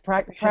 okay? yes,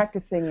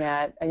 practicing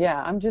it.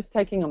 Yeah, I'm just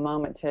taking a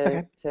moment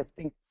Okay. to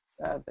think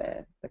of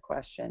the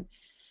question.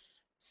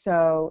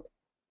 So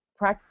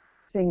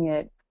practicing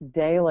it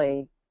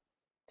daily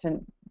to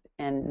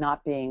and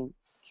not being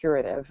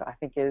curative, I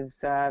think, is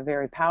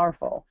very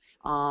powerful.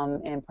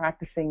 And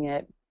practicing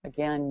it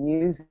again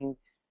using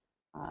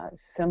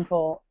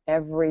simple,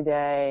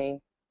 everyday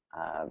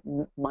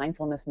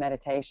mindfulness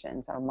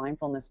meditations or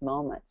mindfulness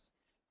moments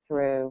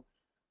through,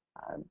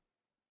 uh,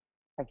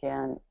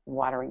 again,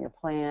 watering your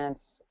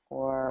plants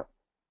or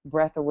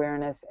breath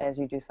awareness as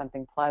you do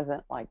something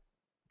pleasant like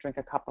drink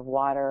a cup of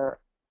water,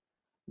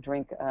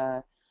 drink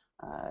uh,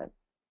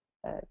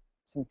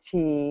 some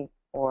tea,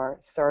 or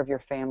serve your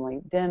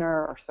family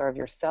dinner or serve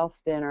yourself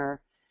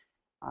dinner.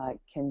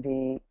 Can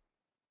be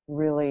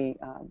really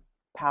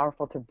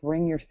powerful to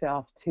bring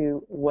yourself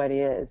to what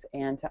is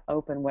and to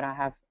open. What I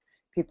have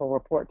people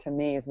report to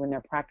me is when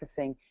they're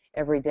practicing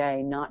every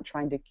day, not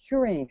trying to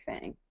cure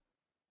anything,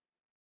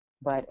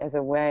 but as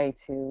a way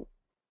to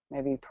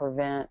maybe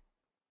prevent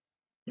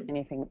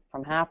anything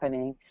from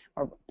happening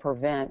or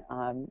prevent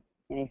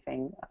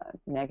anything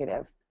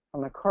negative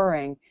from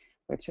occurring,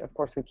 which of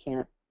course we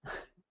can't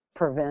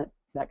prevent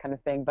that kind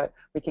of thing, but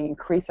we can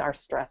increase our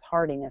stress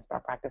hardiness by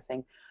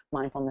practicing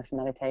mindfulness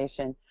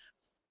meditation.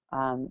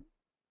 Um,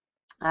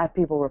 I have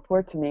people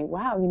report to me,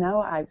 wow,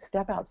 I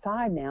step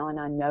outside now and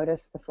I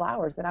notice the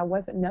flowers that I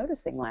wasn't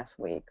noticing last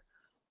week.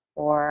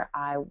 Or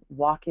I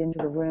walk into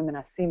the room and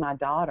I see my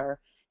daughter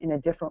in a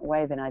different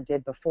way than I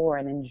did before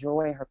and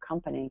enjoy her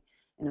company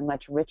in a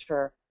much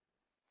richer,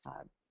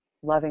 uh,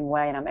 loving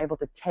way. And I'm able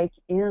to take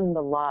in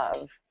the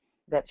love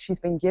that she's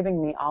been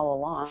giving me all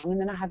along and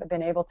then I haven't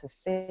been able to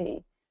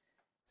see.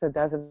 So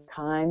those are the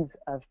kinds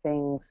of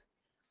things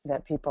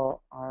that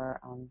people are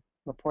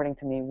reporting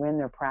to me when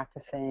they're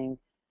practicing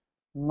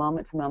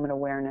moment to moment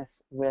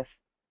awareness with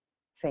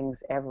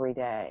things every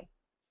day.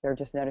 They're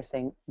just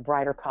noticing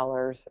brighter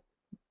colors,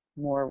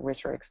 more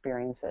richer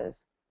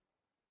experiences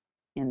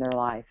in their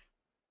life.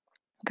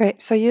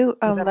 Great. So you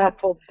Was that led.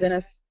 helpful,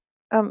 Dennis?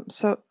 I'm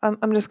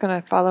just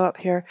going to follow up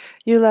here.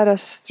 You led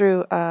us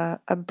through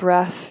a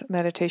breath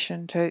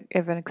meditation to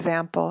give an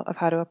example of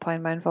how to apply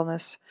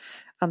mindfulness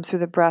through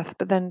the breath,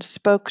 but then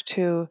spoke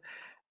to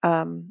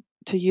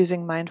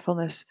using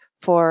mindfulness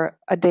for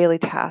a daily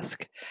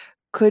task.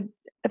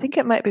 I think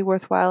it might be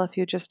worthwhile if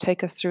you just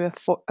take us through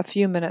a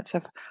few minutes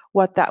of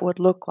what that would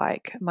look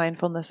like,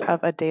 mindfulness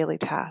of a daily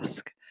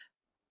task.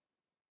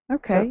 So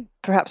Okay.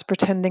 perhaps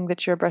pretending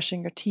that you're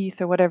brushing your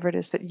teeth or whatever it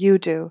is that you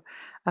do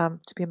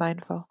to be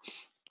mindful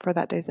for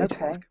that daily Okay.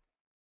 task.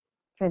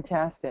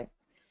 Fantastic.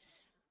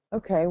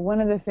 Okay.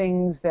 One of the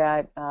things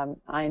that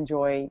I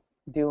enjoy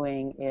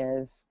doing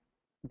is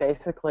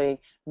basically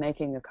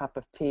making a cup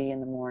of tea in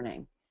the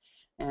morning.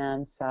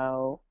 And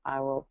so I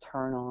will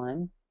turn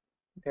on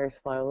very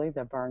slowly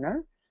the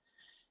burner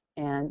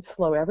and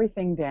slow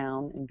everything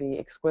down and be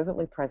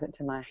exquisitely present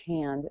to my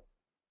hand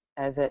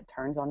as it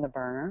turns on the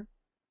burner,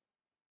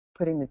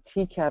 putting the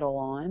tea kettle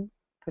on,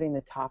 putting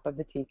the top of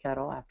the tea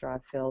kettle after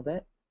I've filled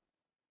it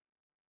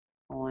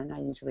on. I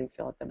usually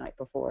fill it the night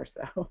before,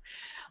 so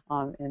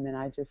and then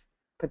I just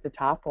put the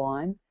top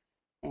on,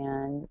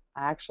 and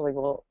I actually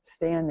will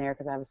stand there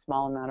because I have a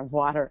small amount of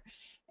water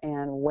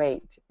and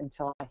wait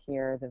until I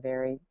hear the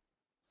very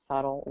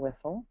subtle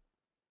whistle,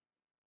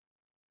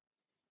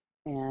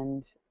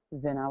 and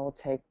then I will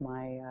take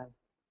my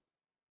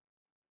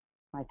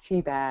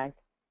tea bag,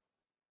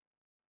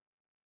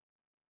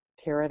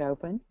 tear it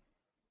open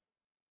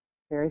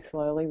very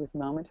slowly with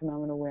moment to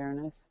moment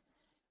awareness.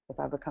 If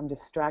I become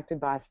distracted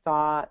by a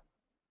thought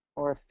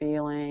or a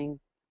feeling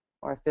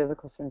or a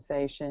physical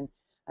sensation,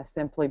 I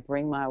simply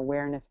bring my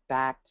awareness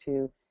back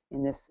to,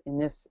 in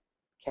this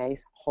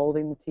case,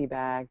 holding the tea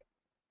bag,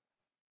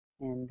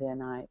 and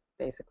then I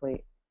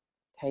basically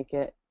take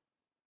it,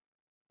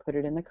 put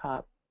it in the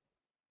cup,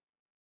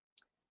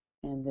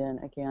 and then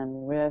again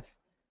with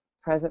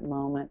present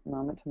moment,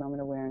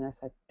 moment-to-moment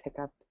awareness, I pick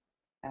up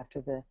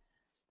after the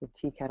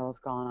tea kettle's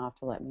gone off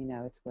to let me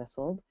know it's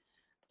whistled,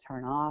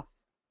 turn off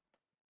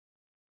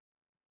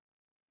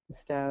the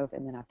stove,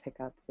 and then I pick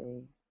up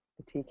the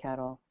tea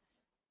kettle,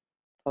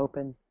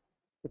 open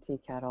the tea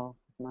kettle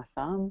with my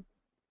thumb,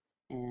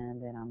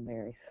 and then I'm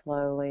very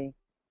slowly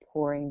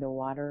pouring the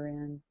water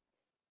in,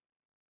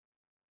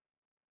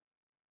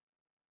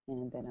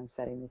 and then I'm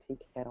setting the tea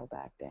kettle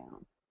back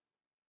down.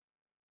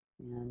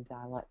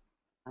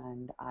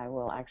 And I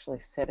will actually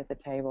sit at the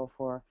table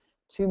for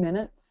 2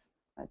 minutes.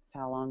 That's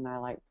how long I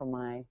like for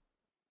my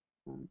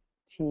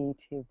tea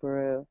to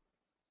brew.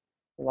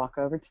 Walk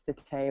over to the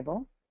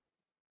table,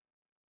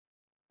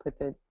 put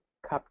the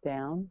cup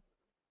down,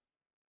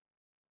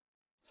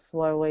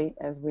 slowly,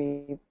 as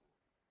we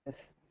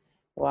this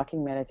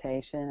walking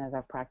meditation, as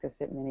I've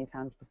practiced it many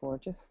times before,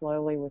 just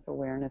slowly with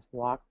awareness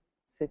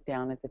sit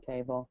down at the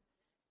table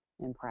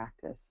and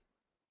practice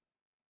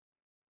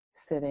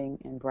sitting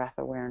in breath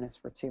awareness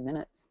for 2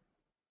 minutes.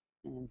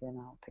 And then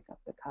I'll pick up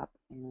the cup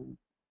and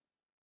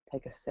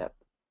take a sip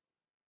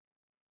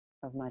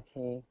of my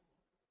tea.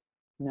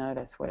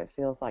 Notice what it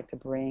feels like to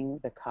bring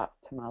the cup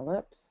to my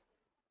lips.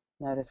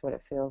 Notice what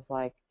it feels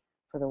like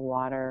for the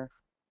water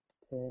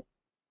to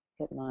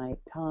hit my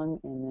tongue,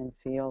 and then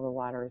feel the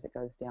water as it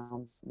goes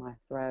down my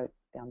throat,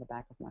 down the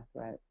back of my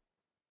throat.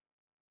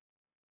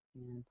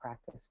 And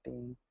practice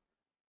being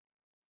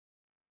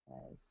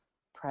as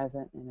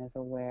present and as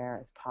aware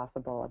as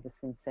possible of the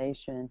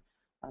sensation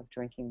of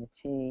drinking the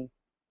tea,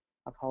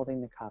 of holding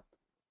the cup,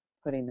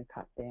 putting the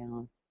cup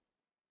down,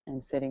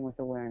 and sitting with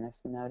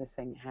awareness,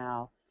 noticing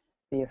how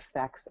the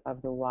effects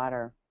of the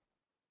water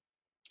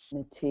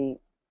and the tea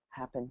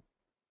happen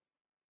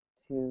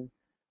to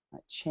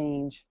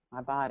change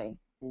my body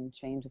and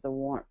change the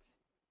warmth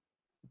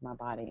of my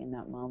body in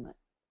that moment.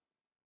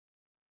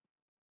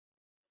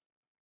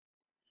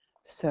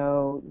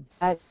 So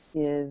that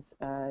is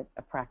a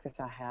practice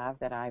I have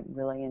that I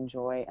really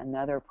enjoy.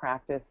 Another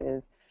practice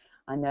is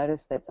I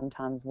notice that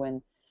sometimes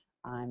when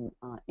I'm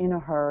in a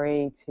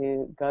hurry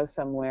to go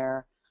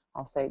somewhere,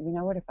 I'll say, you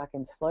know what, if I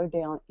can slow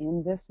down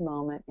in this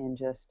moment and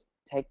just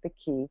take the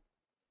key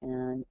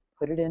and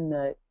put it in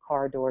the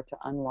car door to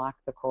unlock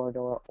the car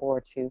door,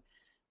 or to,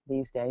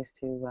 these days,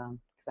 to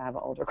because I have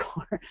an older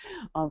car,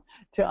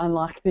 to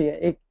unlock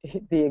the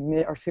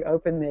or to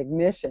open the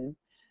ignition.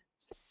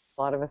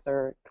 A lot of us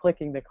are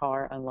clicking the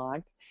car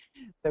unlocked.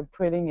 So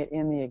putting it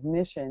in the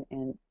ignition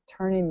and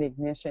turning the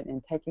ignition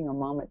and taking a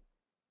moment,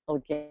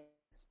 again,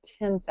 it's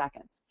 10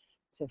 seconds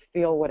to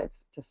feel what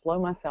it's, to slow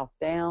myself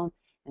down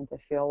and to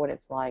feel what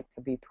it's like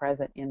to be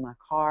present in my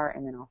car.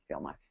 And then I'll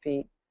feel my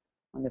feet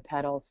on the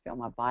pedals, feel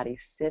my body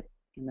sit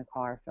in the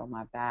car, feel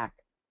my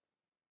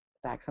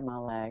backs of my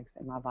legs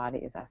and my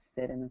body as I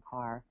sit in the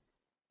car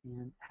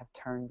and have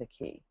turned the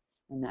key.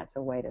 And that's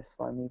a way to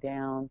slow me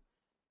down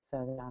so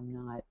that I'm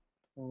not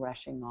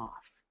rushing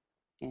off,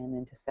 and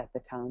then to set the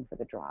tone for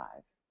the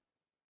drive.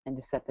 And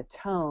to set the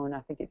tone,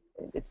 I think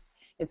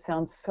it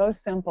sounds so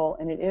simple,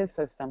 and it is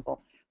so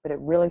simple, but it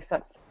really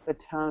sets the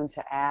tone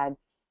to add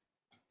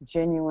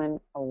genuine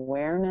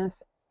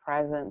awareness,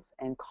 presence,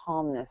 and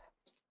calmness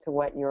to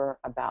what you're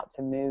about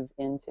to move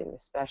into,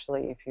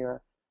 especially if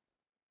you're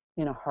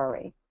in a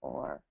hurry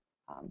or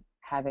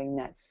having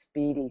that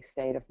speedy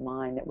state of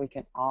mind that we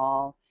can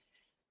all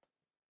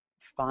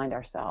find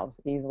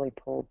ourselves easily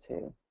pulled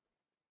to.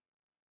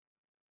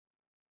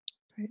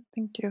 Great,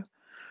 thank you.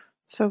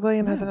 So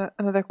William has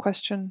another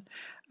question.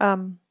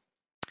 How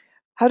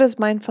does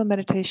mindful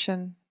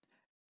meditation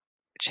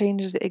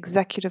change the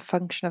executive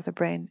function of the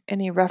brain?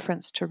 Any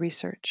reference to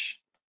research?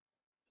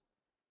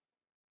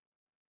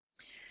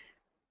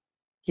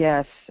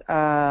 Yes.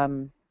 I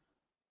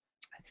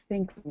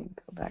think, let me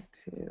go back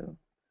to,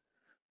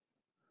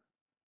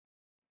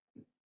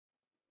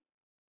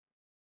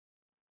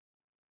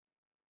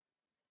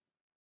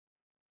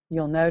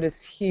 you'll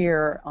notice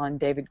here on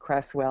David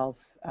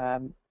Cresswell's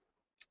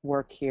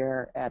work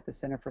here at the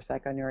Center for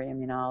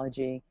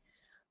Psychoneuroimmunology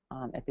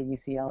at the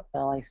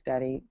UCLA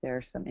study,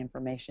 there's some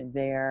information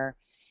there.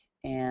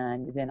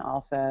 And then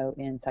also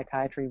in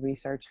Psychiatry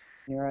Research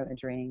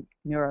Neuroimaging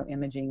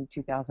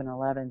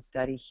 2011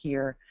 study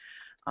here,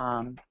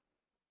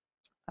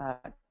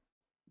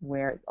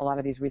 where a lot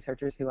of these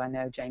researchers who I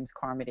know, James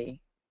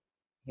Carmody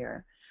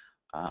here,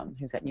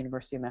 who's at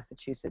University of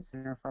Massachusetts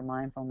Center for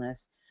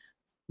Mindfulness,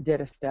 did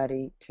a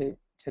study to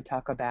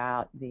talk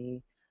about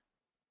the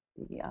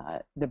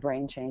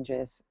brain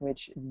changes,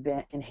 which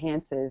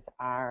enhances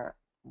our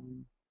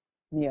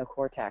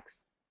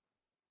neocortex,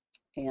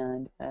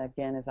 and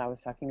again, as I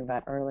was talking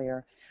about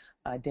earlier,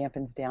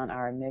 dampens down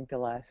our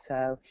amygdala.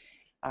 So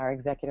our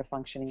executive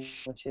functioning,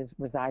 which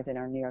resides in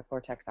our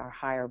neocortex, our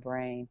higher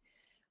brain,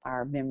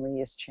 our memory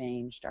is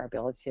changed, our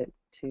ability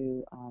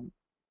to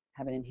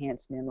have an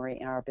enhanced memory,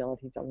 and our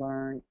ability to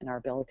learn, and our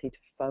ability to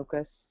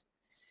focus.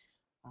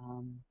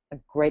 A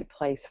great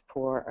place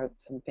for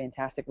some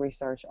fantastic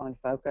research on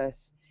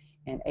focus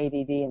and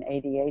ADD and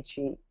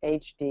ADHD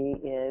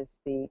is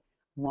the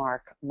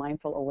MARC,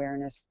 Mindful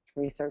Awareness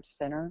Research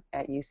Center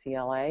at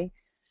UCLA.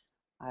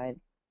 I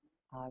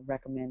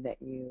recommend that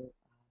you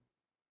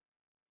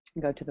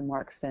go to the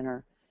MARC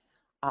Center.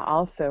 I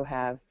also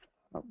have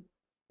a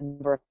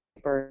number of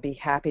papers. Be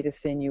happy to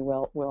send you,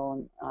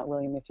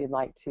 William, if you'd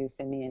like to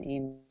send me an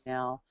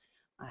email.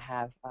 I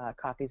have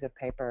copies of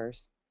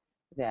papers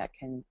that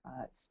can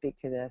speak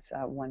to this.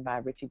 One by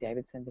Richie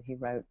Davidson that he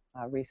wrote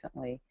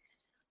recently.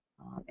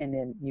 And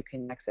then you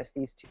can access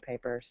these two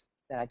papers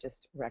that I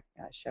just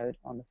showed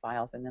on the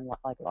files. And then,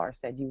 like Laura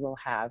said, you will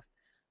have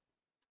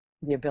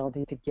the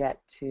ability to get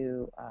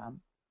to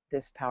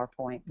this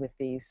PowerPoint with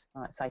these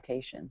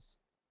citations.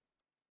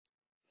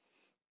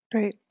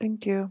 Great,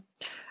 thank you.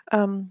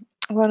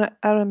 I want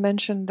to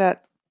mention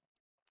that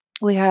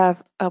we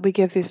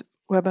give these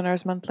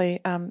webinars monthly,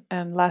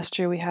 and last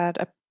year we had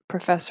a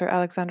professor,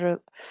 Alejandro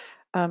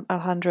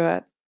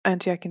at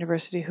Antioch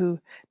University, who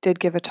did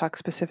give a talk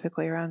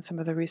specifically around some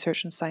of the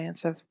research and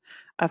science of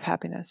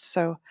happiness.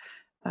 So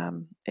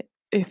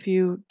if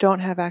you don't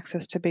have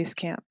access to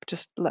Basecamp,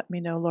 just let me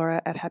know,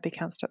 Laura at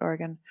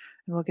happycounts.org, and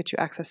we'll get you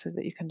access so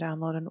that you can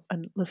download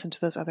and listen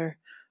to those other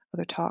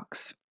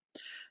talks.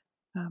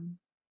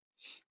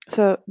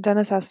 So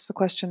Dennis asks a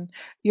question: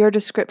 your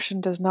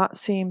description does not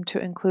seem to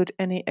include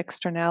any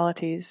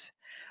externalities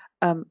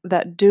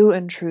that do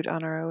intrude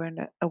on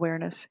our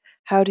awareness.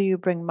 How do you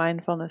bring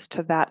mindfulness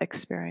to that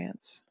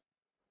experience?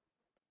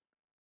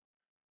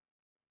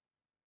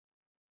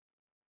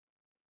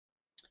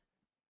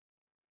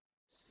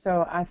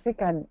 So I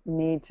think I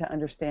need to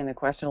understand the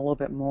question a little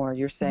bit more.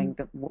 You're saying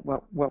that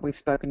what we've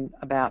spoken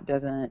about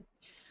doesn't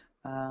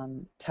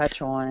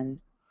touch on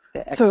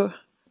the So,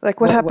 like,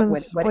 what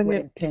happens when what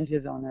you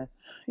impinges on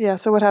us? Yeah.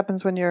 So what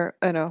happens when you're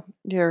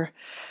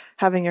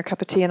having your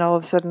cup of tea and all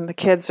of a sudden the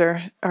kids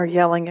are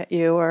yelling at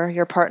you, or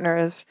your partner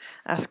is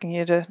asking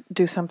you to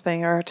do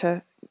something or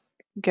to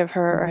give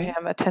her or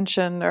him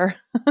attention, or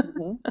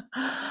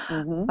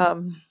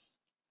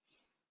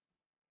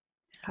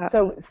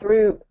So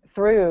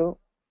through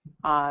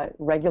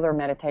regular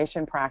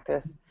meditation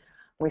practice,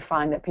 we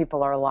find that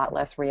people are a lot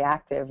less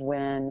reactive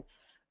when,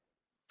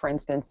 for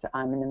instance,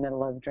 I'm in the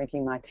middle of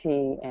drinking my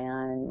tea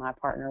and my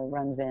partner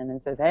runs in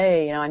and says,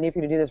 "Hey, I need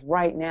you to do this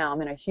right now.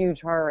 I'm in a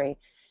huge hurry."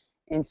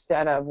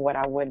 Instead of what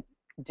I would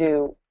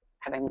do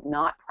having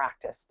not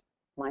practiced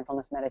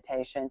mindfulness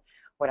meditation,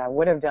 what I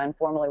would have done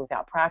formally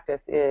without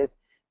practice is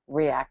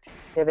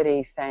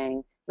reactivity,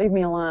 saying, "Leave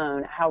me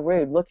alone. How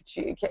rude. Look at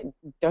you.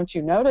 Don't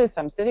you notice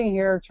I'm sitting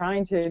here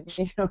trying to,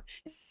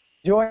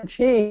 enjoy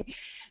tea?"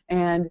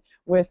 And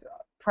with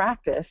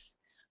practice,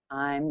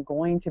 I'm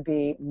going to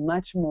be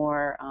much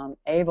more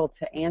able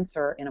to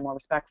answer in a more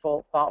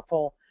respectful,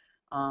 thoughtful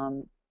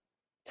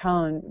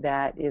tone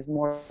that is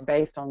more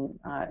based on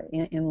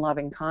in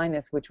loving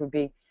kindness, which would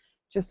be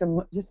just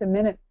a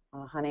minute,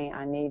 honey.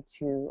 I need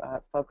to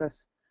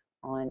focus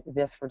on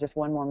this for just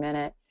one more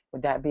minute.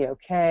 Would that be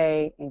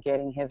okay? And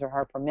getting his or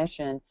her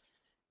permission,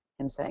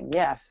 and saying,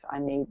 yes, I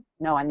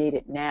need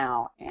it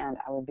now. And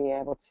I would be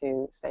able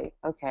to say,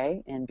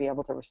 okay, and be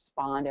able to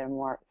respond in a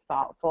more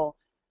thoughtful,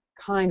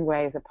 kind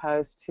way, as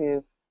opposed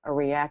to a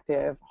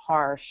reactive,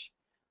 harsh,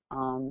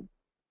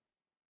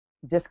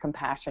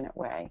 discompassionate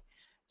way.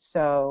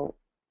 So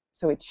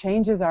it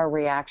changes our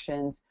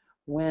reactions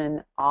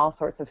when all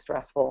sorts of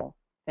stressful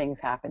things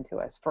happen to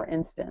us. For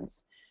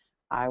instance,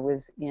 I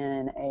was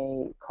in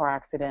a car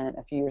accident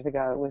a few years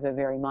ago. It was a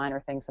very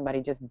minor thing.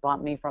 Somebody just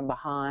bumped me from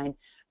behind.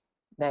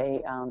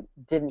 They I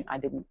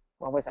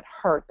wasn't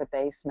hurt, but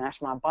they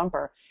smashed my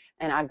bumper.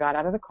 And I got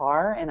out of the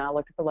car and I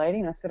looked at the lady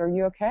and I said, "Are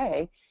you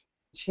okay?"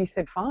 She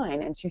said,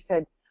 "Fine." And she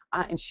said,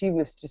 and she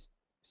was just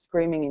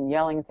screaming and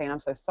yelling and saying, "I'm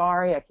so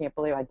sorry. I can't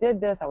believe I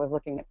did this. I was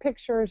looking at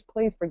pictures.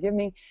 Please forgive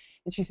me."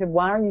 And she said,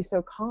 "Why are you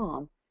so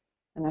calm?"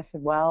 And I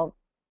said, "Well,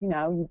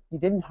 you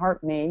didn't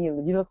hurt me. You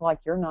look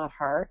like you're not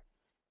hurt.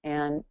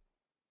 And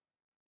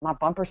my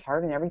bumper's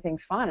hurt and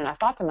everything's fine." And I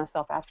thought to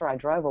myself after I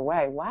drove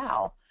away,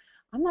 wow,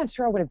 I'm not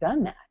sure I would have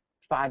done that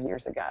 5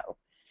 years ago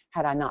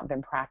had I not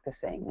been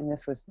practicing. And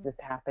this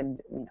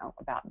happened,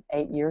 about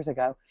 8 years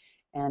ago.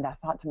 And I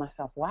thought to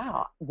myself,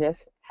 wow,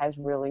 this has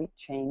really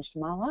changed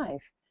my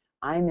life.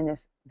 I'm in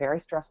this very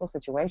stressful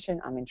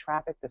situation. I'm in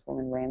traffic. This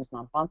woman rams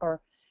my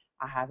bumper.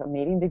 I have a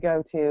meeting to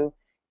go to.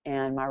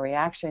 And my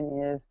reaction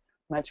is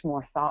much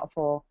more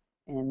thoughtful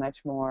and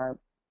much more,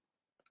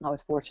 I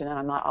was fortunate.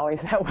 I'm not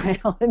always that way,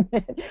 I'll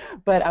admit,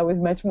 but I was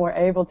much more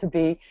able to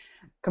be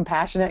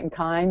compassionate and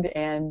kind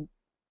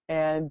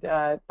and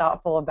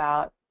thoughtful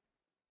about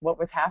what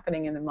was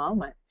happening in the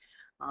moment,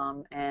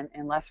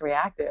 and less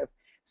reactive.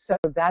 So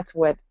that's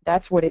what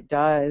it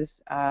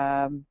does.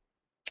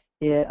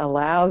 It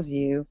allows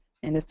you,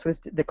 and this was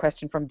the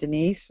question from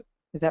Denise.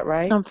 Is that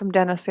right? From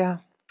Dennis, yeah.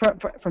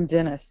 From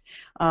Dennis.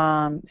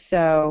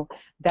 So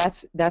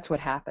that's what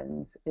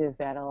happens, is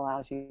that it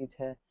allows you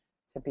to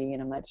be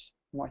in a much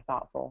more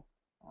thoughtful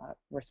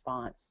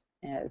response,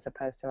 as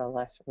opposed to a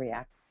less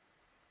reactive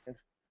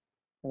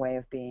way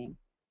of being.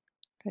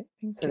 Great,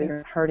 thank so you. that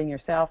you're hurting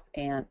yourself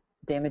and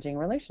damaging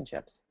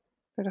relationships.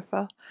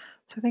 Beautiful.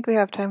 So I think we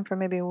have time for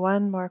maybe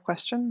one more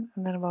question,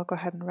 and then we'll go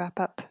ahead and wrap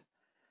up.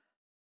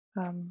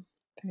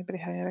 If anybody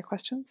had any other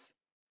questions.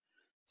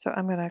 So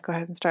I'm going to go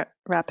ahead and start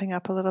wrapping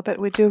up a little bit.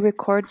 We do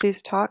record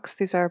these talks.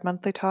 These are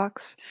monthly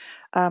talks,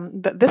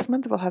 but this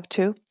month we'll have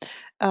two.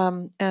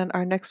 And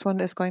our next one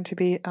is going to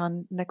be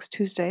on next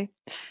Tuesday,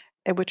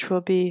 which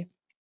will be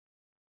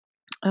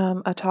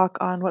a talk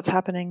on what's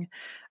happening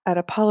at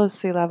a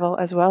policy level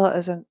as well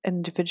as an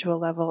individual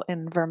level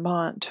in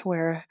Vermont,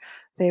 where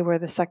they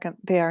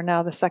are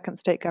now the second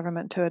state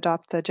government to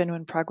adopt the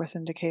genuine progress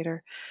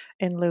indicator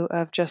in lieu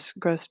of just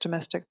gross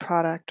domestic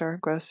product, or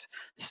gross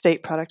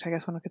state product, I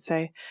guess one could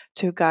say,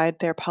 to guide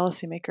their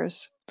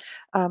policymakers.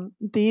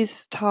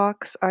 These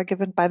talks are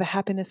given by the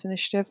Happiness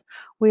Initiative.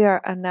 We are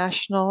a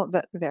national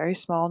but very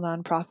small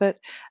nonprofit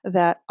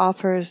that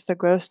offers the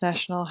Gross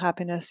National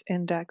Happiness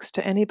Index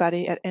to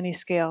anybody at any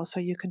scale. So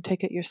you can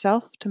take it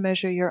yourself to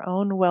measure your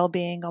own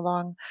well-being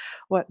along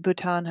what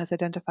Bhutan has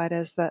identified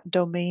as the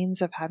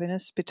domains of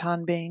happiness,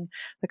 Bhutan being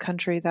the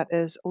country that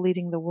is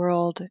leading the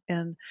world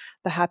in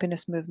the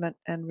happiness movement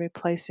and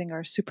replacing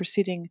or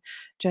superseding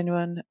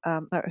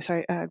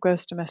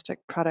gross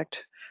domestic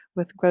product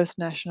with gross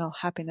national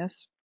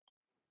happiness.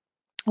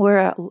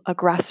 We're a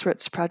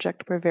grassroots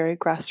project. We're very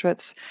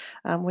grassroots.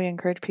 We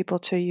encourage people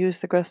to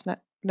use the Gross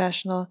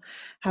National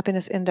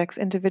Happiness Index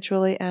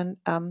individually and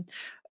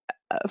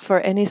for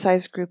any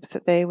size group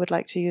that they would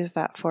like to use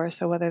that for.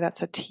 So whether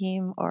that's a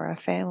team or a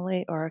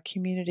family or a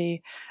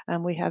community,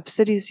 we have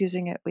cities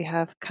using it, we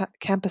have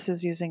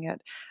campuses using it,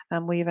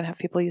 we even have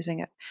people using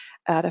it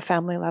at a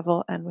family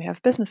level, and we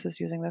have businesses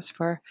using this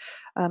for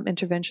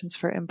interventions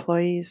for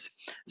employees.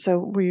 So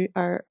we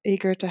are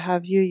eager to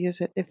have you use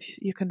it. If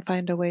you can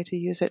find a way to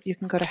use it, you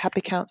can go to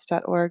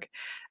happycounts.org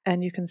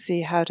and you can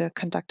see how to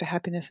conduct a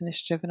happiness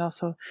initiative and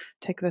also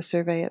take the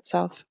survey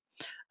itself.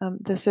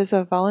 This is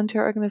a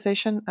volunteer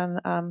organization,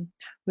 and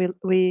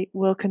we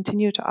will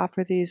continue to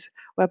offer these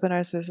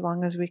webinars as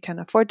long as we can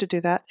afford to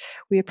do that.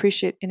 We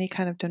appreciate any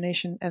kind of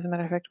donation. As a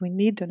matter of fact, we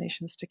need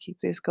donations to keep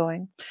these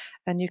going.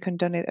 And you can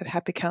donate at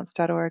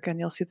happycounts.org, and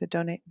you'll see the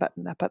donate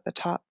button up at the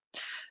top.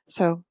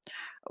 So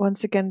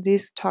once again,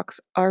 these talks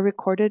are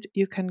recorded.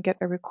 You can get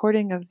a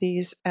recording of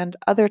these and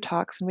other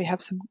talks, and we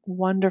have some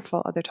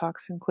wonderful other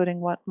talks, including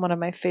one of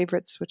my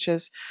favorites, which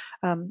is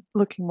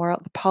looking more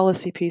at the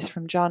policy piece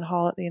from John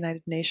Hall at the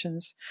United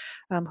Nations,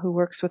 who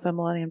works with the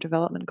Millennium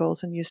Development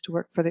Goals and used to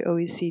work for the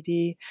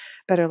OECD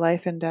Better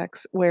Life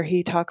Index, where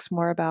he talks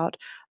more about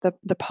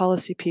the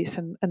policy piece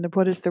and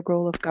what is the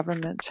role of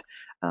government.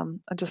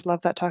 I just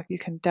love that talk. You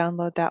can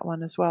download that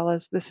one, as well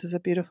as this is a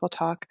beautiful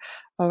talk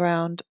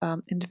around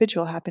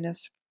individual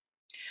happiness.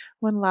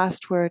 One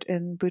last word: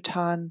 in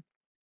Bhutan,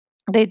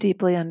 they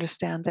deeply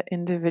understand that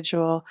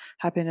individual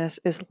happiness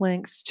is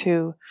linked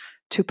to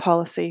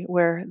policy,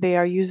 where they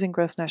are using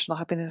gross national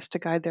happiness to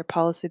guide their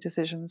policy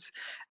decisions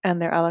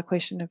and their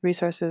allocation of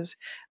resources.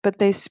 But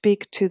they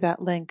speak to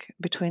that link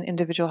between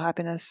individual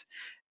happiness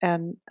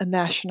and a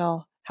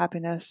national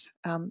happiness,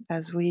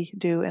 as we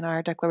do in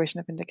our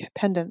Declaration of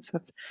Independence,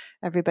 with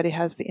everybody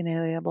has the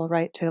inalienable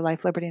right to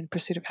life, liberty, and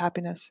pursuit of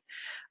happiness.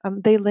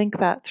 They link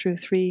that through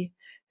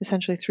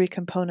essentially three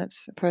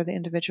components for the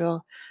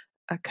individual: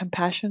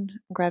 compassion,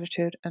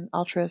 gratitude, and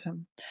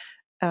altruism.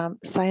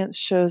 Science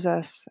shows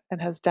us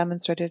and has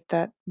demonstrated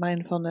that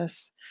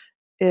mindfulness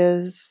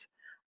is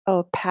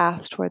a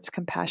path towards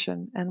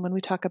compassion. And when we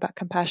talk about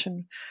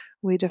compassion,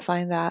 we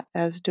define that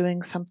as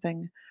doing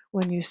something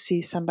when you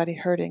see somebody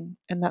hurting,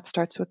 and that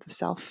starts with the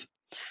self.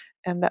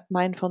 And that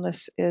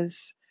mindfulness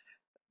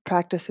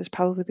practice is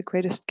probably the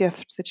greatest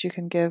gift that you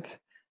can give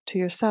to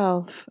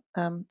yourself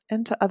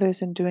and to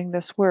others in doing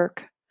this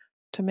work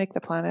to make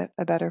the planet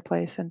a better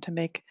place and to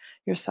make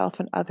yourself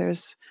and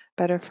others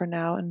better for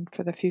now and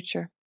for the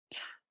future.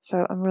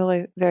 So I'm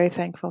really very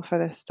thankful for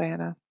this,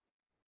 Dianna.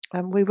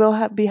 We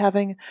will be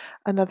having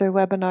another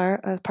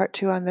webinar, part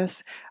 2 on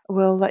this.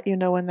 We'll let you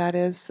know when that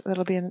is.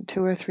 It'll be in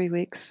 2 or 3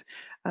 weeks.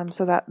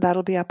 So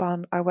that'll be up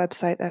on our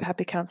website at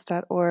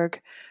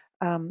happycounts.org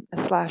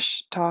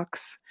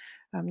 /talks.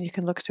 You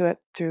can look to it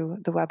through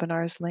the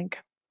webinars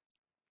link.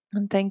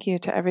 And thank you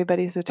to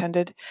everybody who's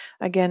attended.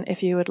 Again,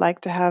 if you would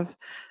like to have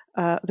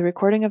the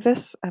recording of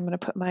this, I'm going to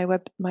put my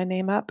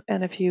name up.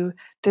 And if you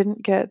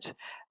didn't get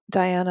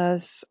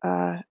Dianna's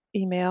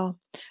email,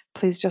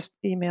 please just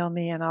email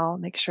me and I'll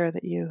make sure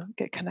that you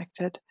get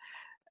connected.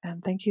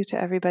 And thank you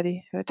to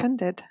everybody who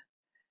attended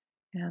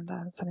and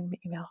sending me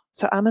email.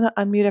 So I'm going to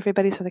unmute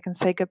everybody so they can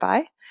say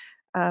goodbye,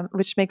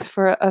 which makes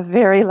for a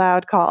very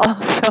loud call.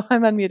 So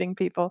I'm unmuting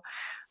people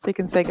so you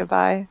can say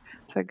goodbye.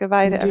 So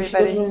goodbye to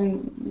everybody.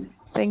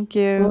 Thank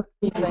you.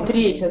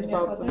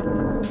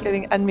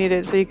 Getting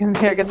unmuted so you can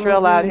hear. It gets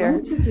real loud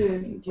here.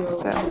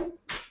 So,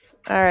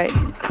 all right.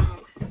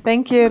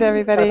 Thank you to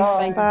everybody.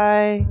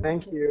 Bye.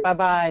 Thank you.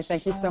 Bye-bye.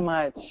 Thank you so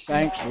much.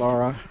 Thanks,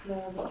 Laura.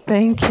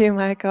 Thank you,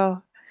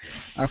 Michael.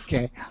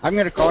 Okay. I'm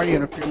going to call you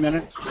in a few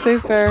minutes.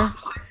 Super.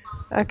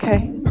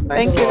 Okay. Thanks,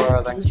 Thank you.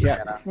 Laura. Thanks,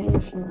 Dianna.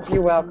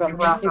 You're welcome.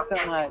 Thank you so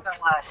much.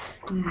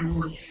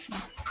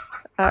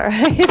 All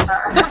right.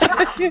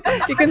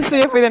 You can see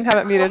if we didn't have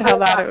it muted how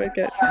loud it would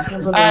get.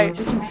 All right.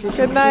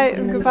 Good night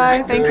and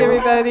goodbye. Thank you,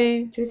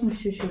 everybody.